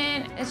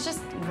incompetent. It's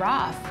just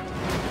rough.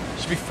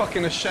 You should be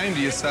fucking ashamed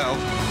of yourself.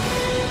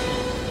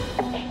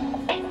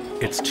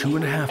 It's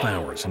 2.5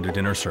 hours into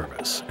dinner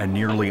service, and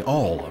nearly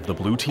all of the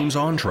blue team's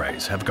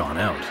entrees have gone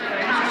out.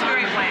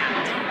 Very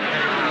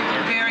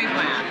bland. Very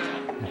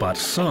bland. But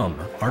some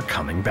are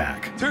coming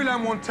back. 2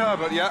 lamb, 1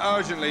 turbot, yeah,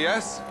 urgently,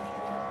 yes?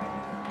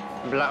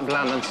 Bland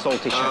and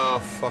salty, chef. Oh,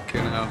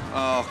 fucking hell.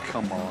 Oh,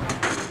 come on.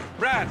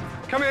 Brad,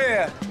 come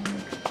here.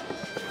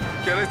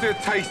 Okay, let's do a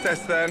taste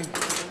test then.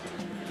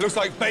 Looks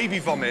like baby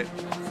vomit.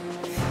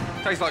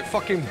 Tastes like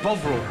fucking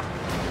Bovril.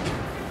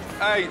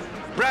 Hey,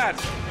 Brad,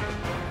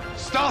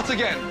 start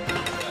again.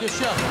 Yes,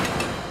 chef.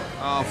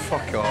 Oh,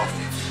 fuck off.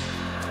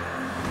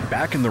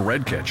 Back in the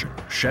red kitchen,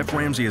 Chef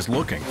Ramsay is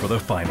looking for the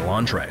final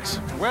entrees.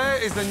 Where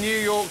is the New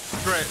York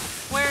strip?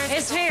 Where is it?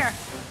 It's here.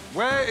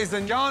 Where is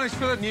the garnish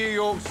for the New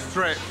York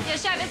strip?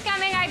 Yes, Chef, it's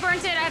coming. I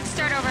burnt it. I have to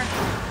start over.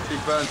 She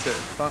burnt it.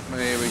 Fuck me,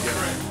 here we go.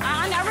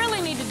 I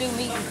really need to do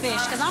meat and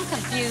fish, because I'm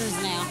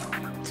confused now.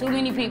 too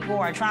many people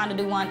are trying to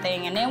do one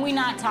thing, and then we're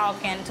not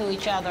talking to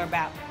each other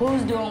about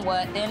who's doing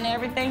what, then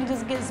everything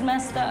just gets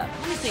messed up.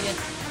 Let me see this.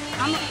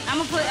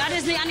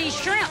 I need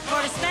shrimp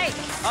for the steak.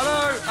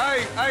 Hello,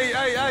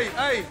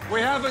 hey,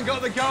 we haven't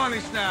got the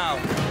garnish now.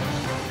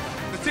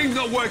 The team's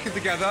not working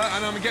together,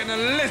 and I'm getting a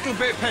little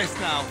bit pissed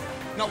now.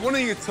 Not one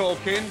of you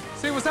talking.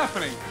 See what's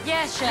happening?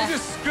 Yes, Chef. You're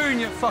just screwing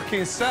your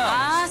fucking selves.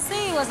 I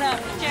see what's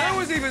happening, Chef. No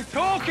one's even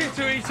talking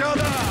to each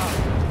other.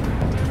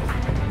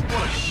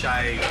 What a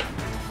shame.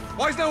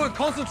 Why is no one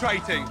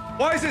concentrating?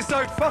 Why is it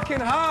so fucking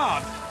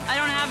hard? I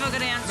don't have a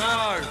good answer.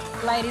 No.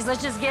 Ladies,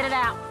 let's just get it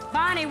out.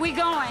 Bonnie, we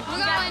going. We're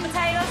you got going.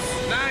 potatoes?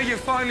 Now you're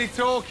finally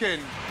talking.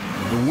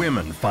 The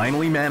women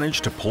finally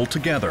managed to pull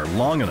together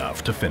long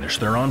enough to finish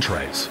their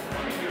entrees.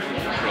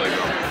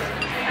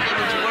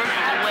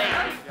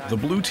 The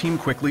blue team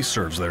quickly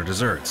serves their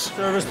desserts.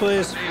 Service,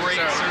 please. Great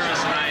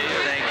service tonight.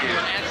 Thank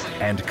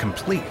you. And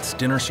completes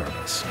dinner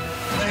service.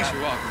 Thanks.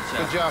 You're welcome,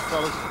 Chef. Good job,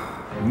 fellas.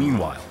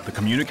 Meanwhile, the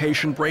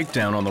communication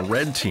breakdown on the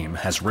red team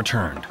has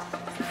returned.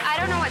 I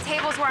don't know what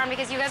tables we're on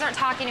because you guys aren't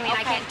talking to me and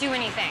I can't do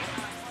anything.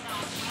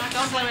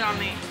 Don't blame it on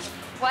me.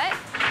 What?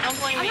 Don't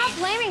blame me. I'm not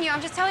blaming you. I'm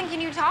just telling you,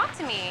 can you talk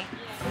to me?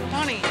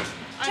 Honey,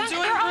 I'm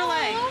doing you're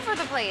brulee. all over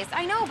the place.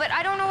 I know, but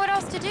I don't know what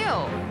else to do.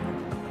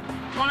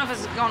 One of us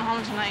is going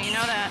home tonight, you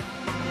know that.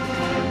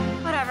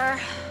 Whatever.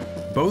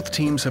 Both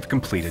teams have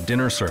completed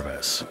dinner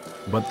service,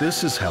 but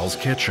this is Hell's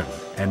Kitchen,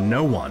 and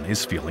no one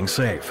is feeling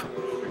safe.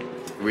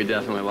 We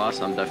definitely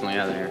lost. I'm definitely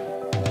out of here.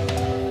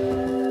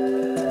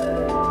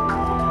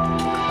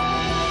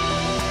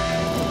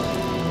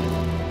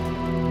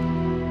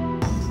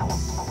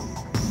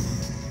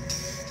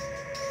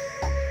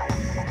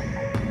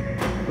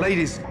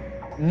 Ladies,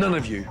 none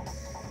of you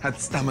had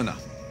stamina.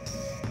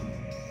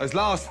 Those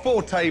last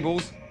 4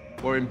 tables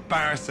were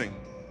embarrassing.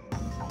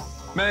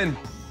 Men,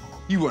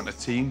 you weren't a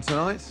team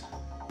tonight.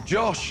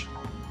 Josh,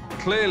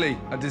 clearly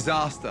a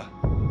disaster.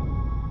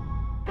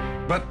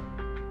 But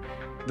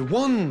the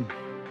one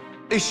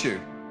issue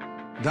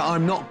that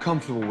I'm not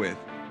comfortable with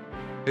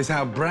is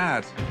how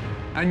Brad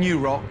and you,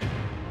 Rock,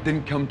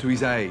 didn't come to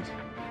his aid.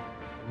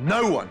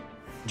 No one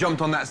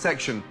jumped on that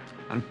section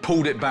and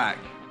pulled it back.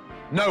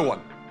 No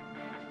one.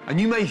 And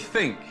you may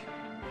think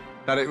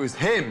that it was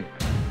him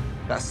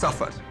that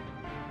suffered.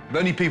 The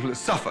only people that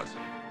suffered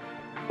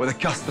were the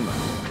customers.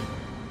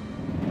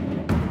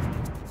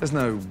 There's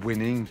no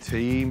winning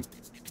team.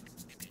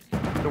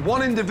 The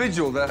one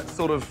individual that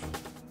sort of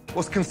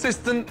was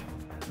consistent,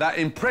 that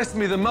impressed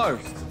me the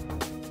most,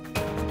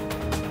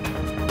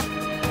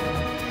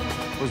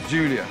 was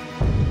Julia.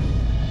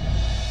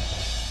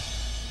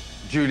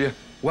 Julia,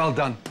 well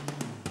done.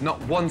 Not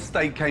one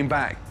steak came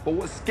back. But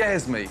what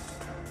scares me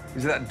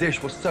is that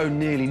dish was so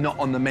nearly not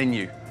on the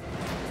menu,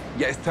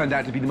 yet it's turned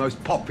out to be the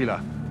most popular.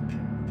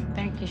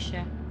 Thank you,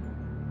 Chef.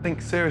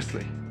 Think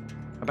seriously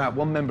about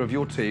one member of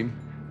your team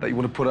that you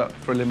want to put up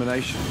for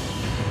elimination.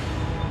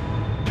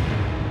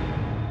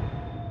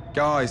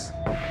 Guys,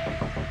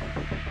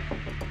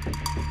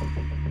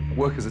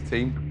 work as a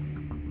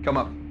team. Come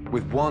up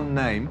with one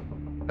name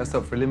that's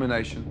up for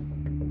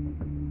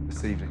elimination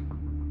this evening.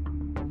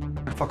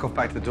 And fuck off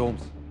back to the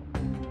dorms.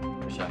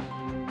 Chef.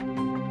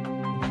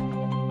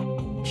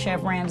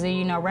 Chef Ramsay,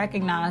 you know,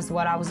 recognized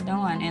what I was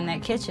doing in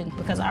that kitchen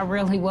because I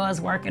really was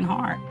working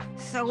hard.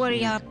 So what are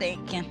y'all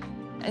thinking?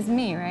 It's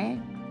me, right?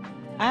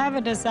 I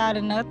haven't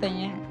decided nothing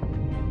yet.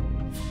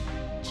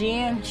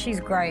 Jen, she's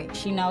great.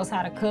 She knows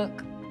how to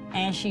cook,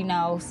 and she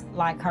knows,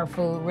 like, her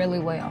food really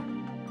well.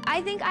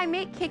 I think I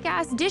make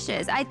kick-ass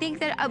dishes. I think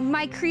that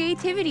my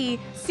creativity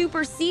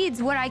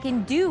supersedes what I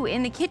can do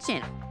in the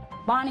kitchen.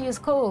 Bonnie is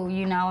cool,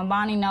 you know, and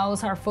Bonnie knows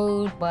her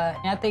food, but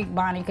I think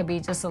Bonnie could be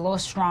just a little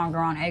stronger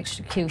on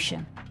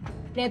execution.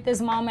 At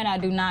this moment, I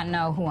do not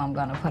know who I'm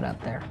gonna put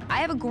up there. I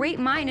have a great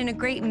mind and a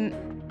great,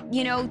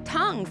 you know,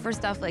 tongue for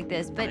stuff like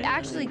this, but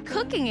actually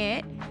cooking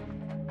it,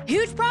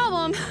 huge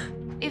problem.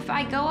 If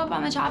I go up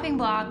on the chopping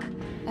block,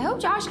 I hope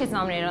Josh gets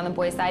nominated on the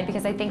boys' side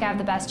because I think I have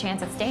the best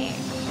chance of staying.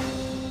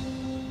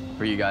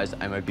 For you guys,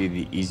 I might be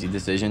the easy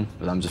decision,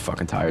 but I'm just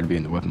fucking tired of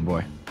being the whipping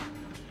boy.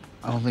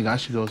 I don't think I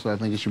should go, so I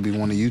think it should be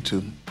one of you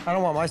two. I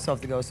don't want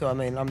myself to go, so I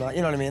mean, I'm not,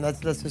 you know what I mean?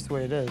 That's just the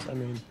way it is. I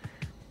mean,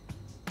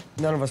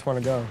 none of us want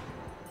to go.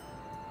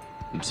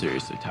 I'm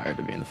seriously tired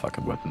of being the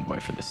fucking whipping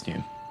boy for this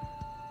team.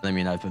 I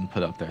mean, I've been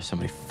put up there so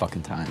many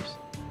fucking times.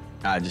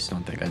 I just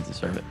don't think I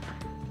deserve it.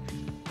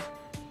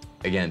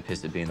 Again,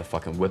 pissed at being the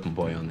fucking whipping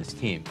boy on this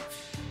team.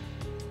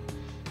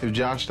 If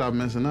Josh stopped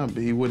messing up,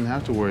 he wouldn't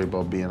have to worry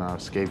about being our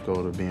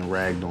scapegoat or being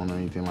ragged on or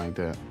anything like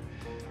that.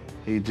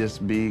 He'd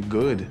just be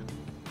good.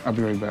 I'll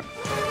be right back.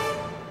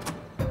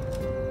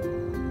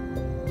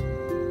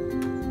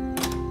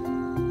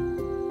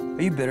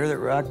 Are you bitter that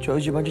Rock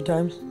chose you a bunch of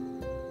times?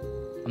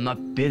 I'm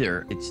not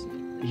bitter.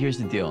 Here's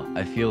the deal.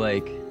 I feel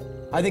like...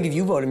 I think if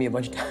you voted me a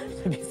bunch of times,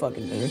 I'd be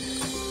fucking bitter.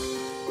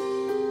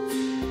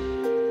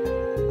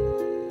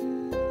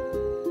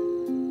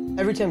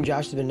 Every time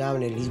Josh has been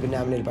nominated, he's been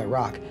nominated by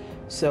Rock.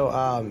 So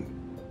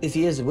if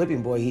he is a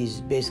whipping boy,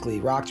 he's basically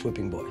Rock's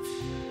whipping boy.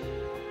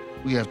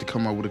 We have to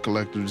come up with a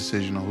collective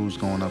decision on who's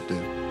going up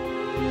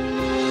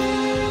there.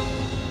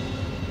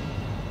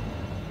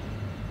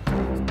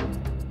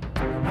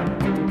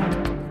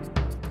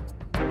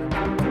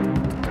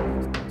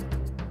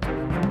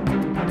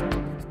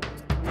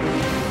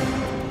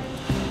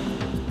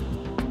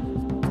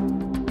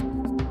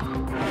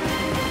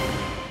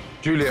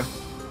 Julia,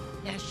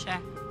 Yes,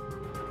 chef.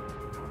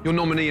 your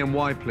nominee and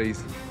why,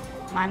 please?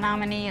 My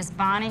nominee is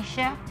Bonnie,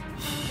 chef.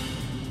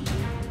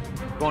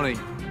 Bonnie.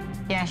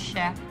 Yes,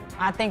 chef.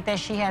 I think that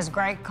she has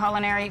great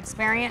culinary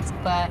experience,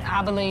 but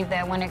I believe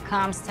that when it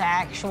comes to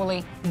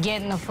actually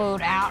getting the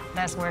food out,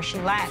 that's where she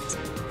lacks.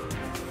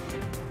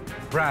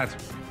 Brad,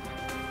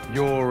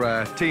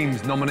 your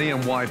team's nominee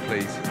and why,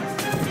 please?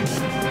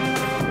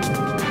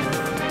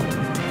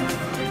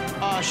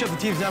 Chef, the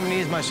team's nominee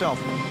is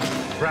myself.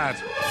 Brad,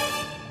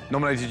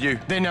 nominated you.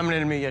 They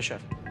nominated me, yes,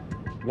 chef.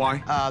 Why?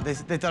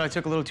 They thought I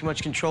took a little too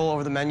much control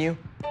over the menu.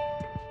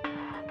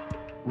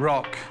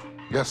 Rock.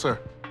 Yes, sir.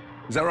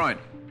 Is that right?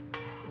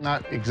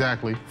 Not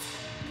exactly.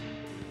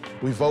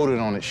 We voted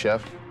on it,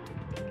 Chef.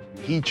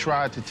 He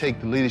tried to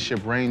take the leadership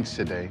reins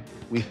today.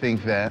 We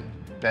think that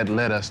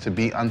led us to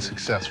be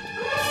unsuccessful.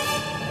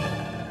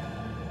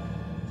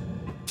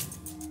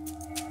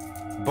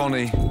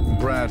 Bonnie,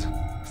 Brad,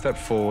 step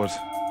forward.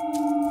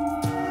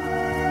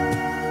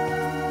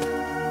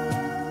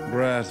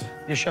 Brad.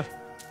 Yes, chef.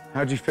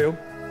 How do you feel?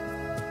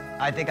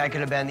 I think I could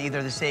have been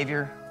either the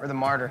savior or the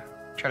martyr.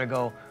 Try to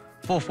go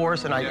full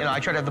force, and I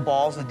try to have the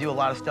balls to do a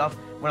lot of stuff.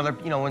 When other,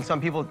 when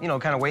some people,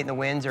 kind of wait in the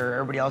wings, or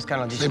everybody else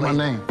kind of just say my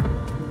name.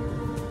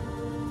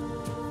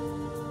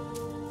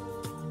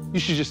 You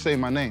should just say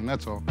my name.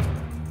 That's all.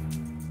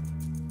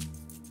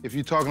 If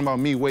you're talking about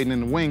me waiting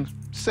in the wings,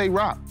 say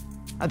Rock.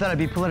 I thought I'd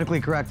be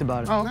politically correct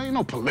about it. Oh, ain't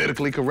no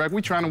politically correct.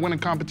 We're trying to win a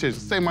competition.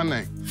 Say my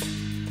name.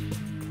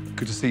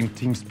 Good to see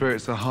team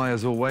spirits are high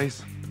as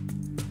always.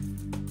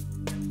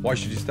 Why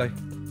should you stay?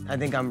 I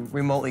think I'm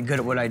remotely good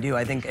at what I do.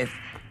 I think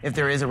if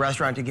there is a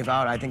restaurant to give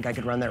out, I think I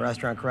could run that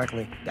restaurant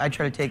correctly. I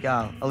try to take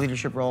a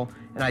leadership role,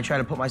 and I try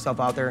to put myself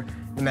out there.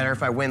 No matter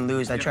if I win,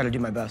 lose, I try to do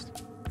my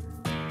best.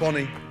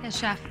 Bonnie. Yes,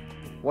 chef.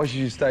 Why should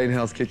you stay in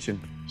Hell's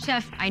Kitchen?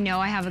 Chef, I know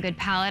I have a good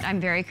palate. I'm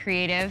very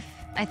creative.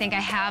 I think I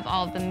have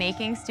all of the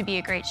makings to be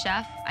a great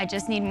chef. I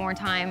just need more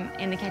time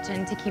in the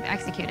kitchen to keep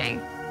executing.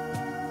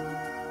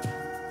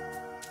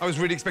 I was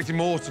really expecting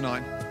more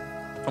tonight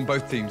from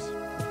both teams.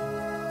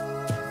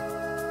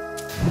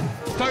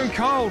 Stone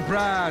cold,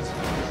 Brad.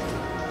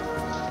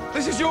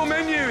 This is your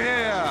menu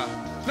here.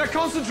 Now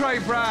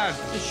concentrate, Brad.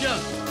 Yes,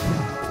 chef.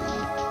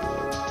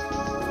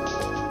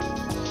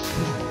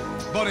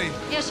 Bonnie.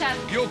 Yes,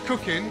 chef. You're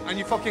cooking and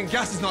your fucking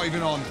gas is not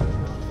even on.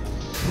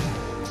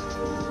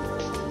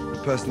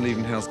 The person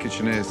leaving Hell's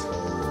Kitchen is...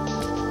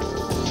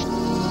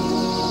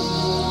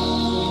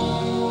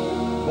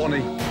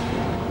 Bonnie,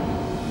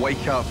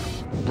 wake up.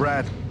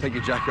 Brad, take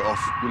your jacket off.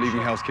 You're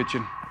leaving Hell's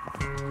Kitchen.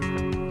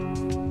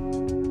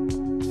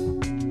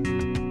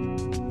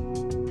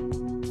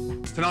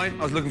 Tonight,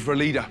 I was looking for a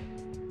leader,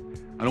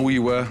 and all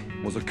you were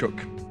was a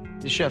cook.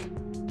 The chef.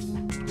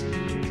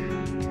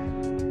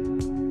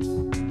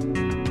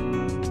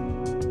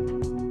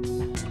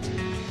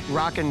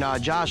 Rock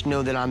and Josh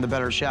know that I'm the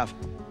better chef,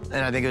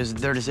 and I think it was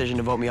their decision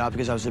to vote me out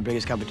because I was their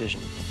biggest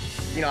competition.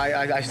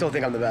 I still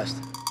think I'm the best.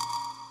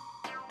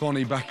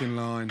 Bonnie, back in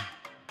line.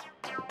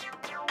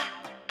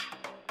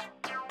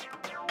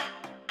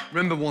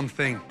 Remember one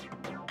thing.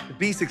 To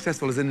be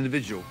successful as an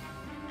individual,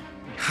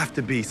 you have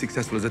to be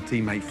successful as a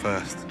teammate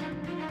first.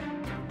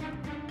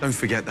 Don't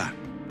forget that.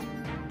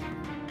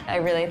 I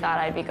really thought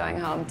I'd be going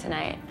home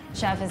tonight.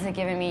 Chef has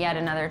given me yet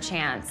another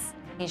chance.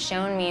 He's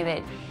shown me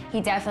that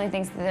he definitely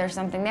thinks that there's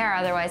something there,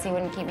 otherwise he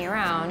wouldn't keep me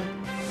around.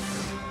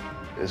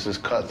 This is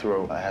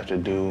cutthroat. I have to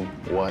do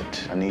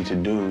what I need to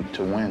do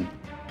to win.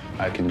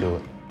 I can do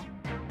it.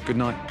 Good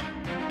night.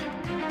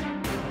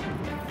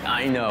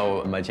 I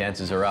know my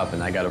chances are up,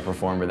 and I got to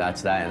perform, but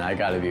that's that, and I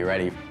got to be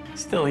ready.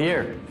 Still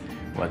here.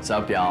 What's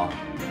up, y'all?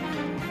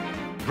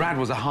 Brad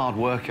was a hard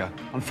worker.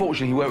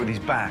 Unfortunately, he worked with his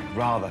back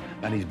rather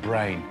than his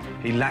brain.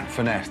 He lacked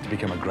finesse to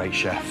become a great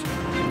chef.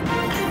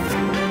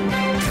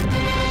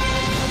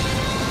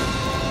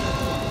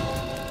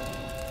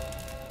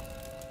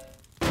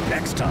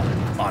 Next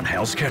time on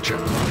Hell's Kitchen,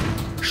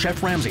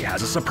 Chef Ramsay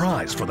has a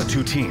surprise for the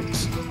two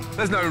teams.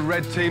 There's no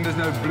red team, there's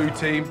no blue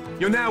team.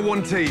 You're now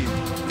one team.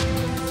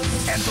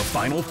 And the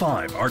final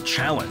five are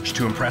challenged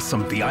to impress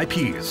some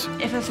VIPs.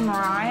 If it's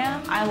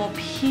Mariah, I will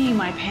pee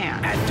my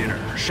pants. At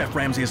dinner, Chef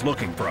Ramsay is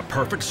looking for a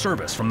perfect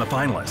service from the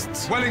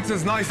finalists.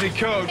 Wellington's nicely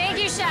cooked.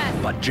 Thank you,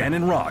 Chef. But Jen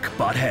and Rock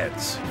butt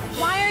heads.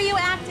 Why are you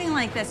acting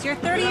like this? You're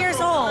 30 years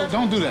old.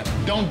 Don't do that.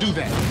 Don't do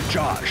that.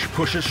 Josh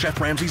pushes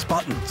Chef Ramsay's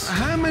buttons.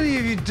 How many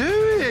are you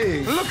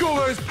doing? Look at all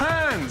those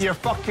pans. You're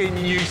fucking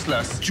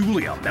useless.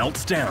 Julia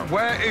melts down.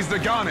 Where is the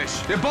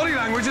garnish? Your body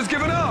language has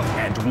given up.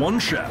 And one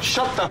chef...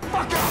 Shut the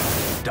fuck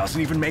up!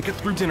 ...doesn't even make it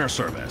through dinner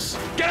service.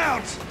 Get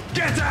out!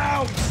 Get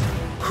out!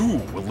 Who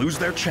will lose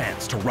their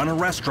chance to run a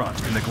restaurant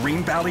in the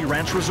Green Valley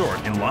Ranch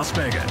Resort in Las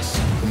Vegas?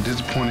 I'm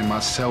disappointing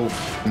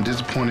myself. I'm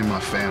disappointing my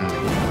family.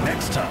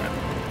 Next time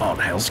on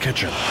Hell's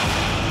Kitchen.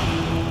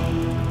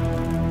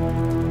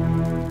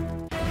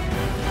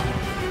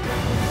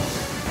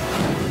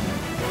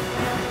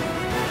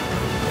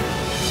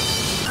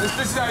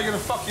 This is how you're gonna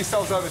fuck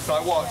yourselves over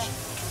tonight. Watch.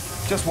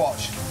 Just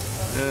watch.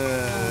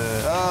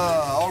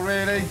 Oh,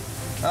 really?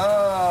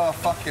 Oh,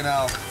 fucking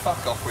hell.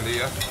 Fuck off with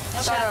you.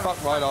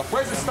 Fuck right off.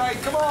 Where's the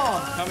steak? Come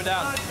on. Coming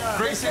down.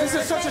 Greasy, this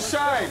is such a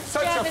shame.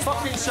 Such a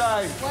fucking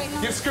shame.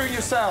 You've screwed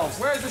yourselves.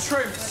 Where's the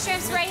shrimp?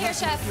 Shrimp's right here,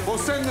 Chef. We'll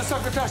send the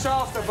succotash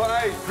after, but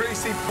hey,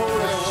 greasy pool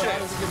of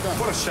shit.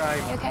 What a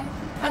shame. You okay?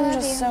 I'm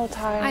just so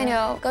tired. I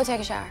know. Go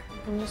take a shower.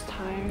 I'm just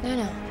tired.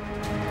 No.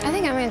 I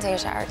think I'm gonna take a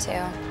shower,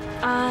 too.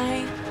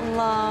 I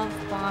love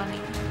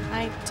Bonnie.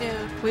 I do.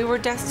 We were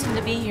destined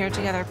to be here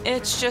together.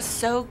 It's just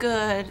so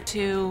good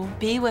to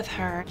be with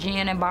her.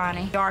 Jen and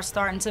Bonnie are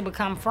starting to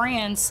become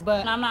friends,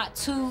 but I'm not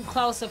too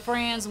close of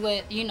friends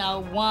with, you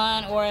know,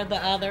 one or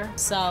the other.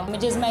 So it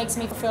just makes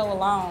me feel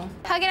alone.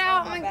 Hug it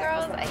out, my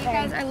girls. You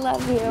guys, I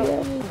love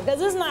you.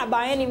 Because it's not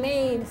by any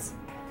means,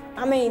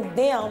 I mean,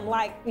 them,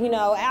 like, you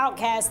know,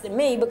 outcasting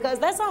me, because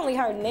that's only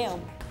hurting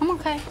them. I'm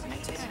okay.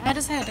 I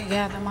just had to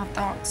gather my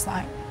thoughts,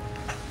 like.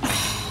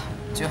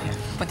 Julia,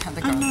 put down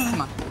the girls.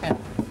 Come on. Here.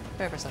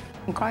 Here for a second.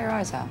 And cry your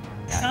eyes out.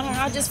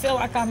 I just feel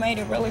like I made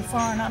it really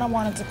far, and I don't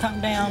want it to come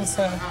down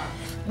to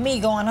me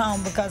going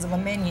home because of a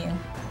menu.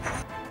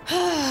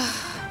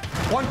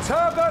 One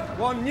turbot,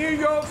 one New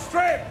York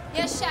strip.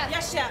 Yes, Chef.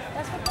 Yes, Chef.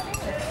 That's what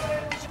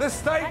that is. The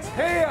steak's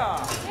here.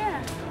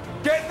 Yeah.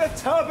 Get the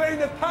turbot in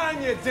the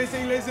pan, you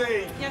dizzy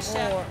Lizzie. Yes,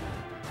 Chef.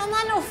 I'm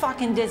not no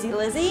fucking Dizzy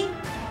Lizzie.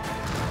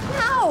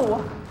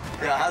 No.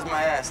 Yeah, how's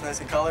my ass? Nice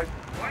and colored?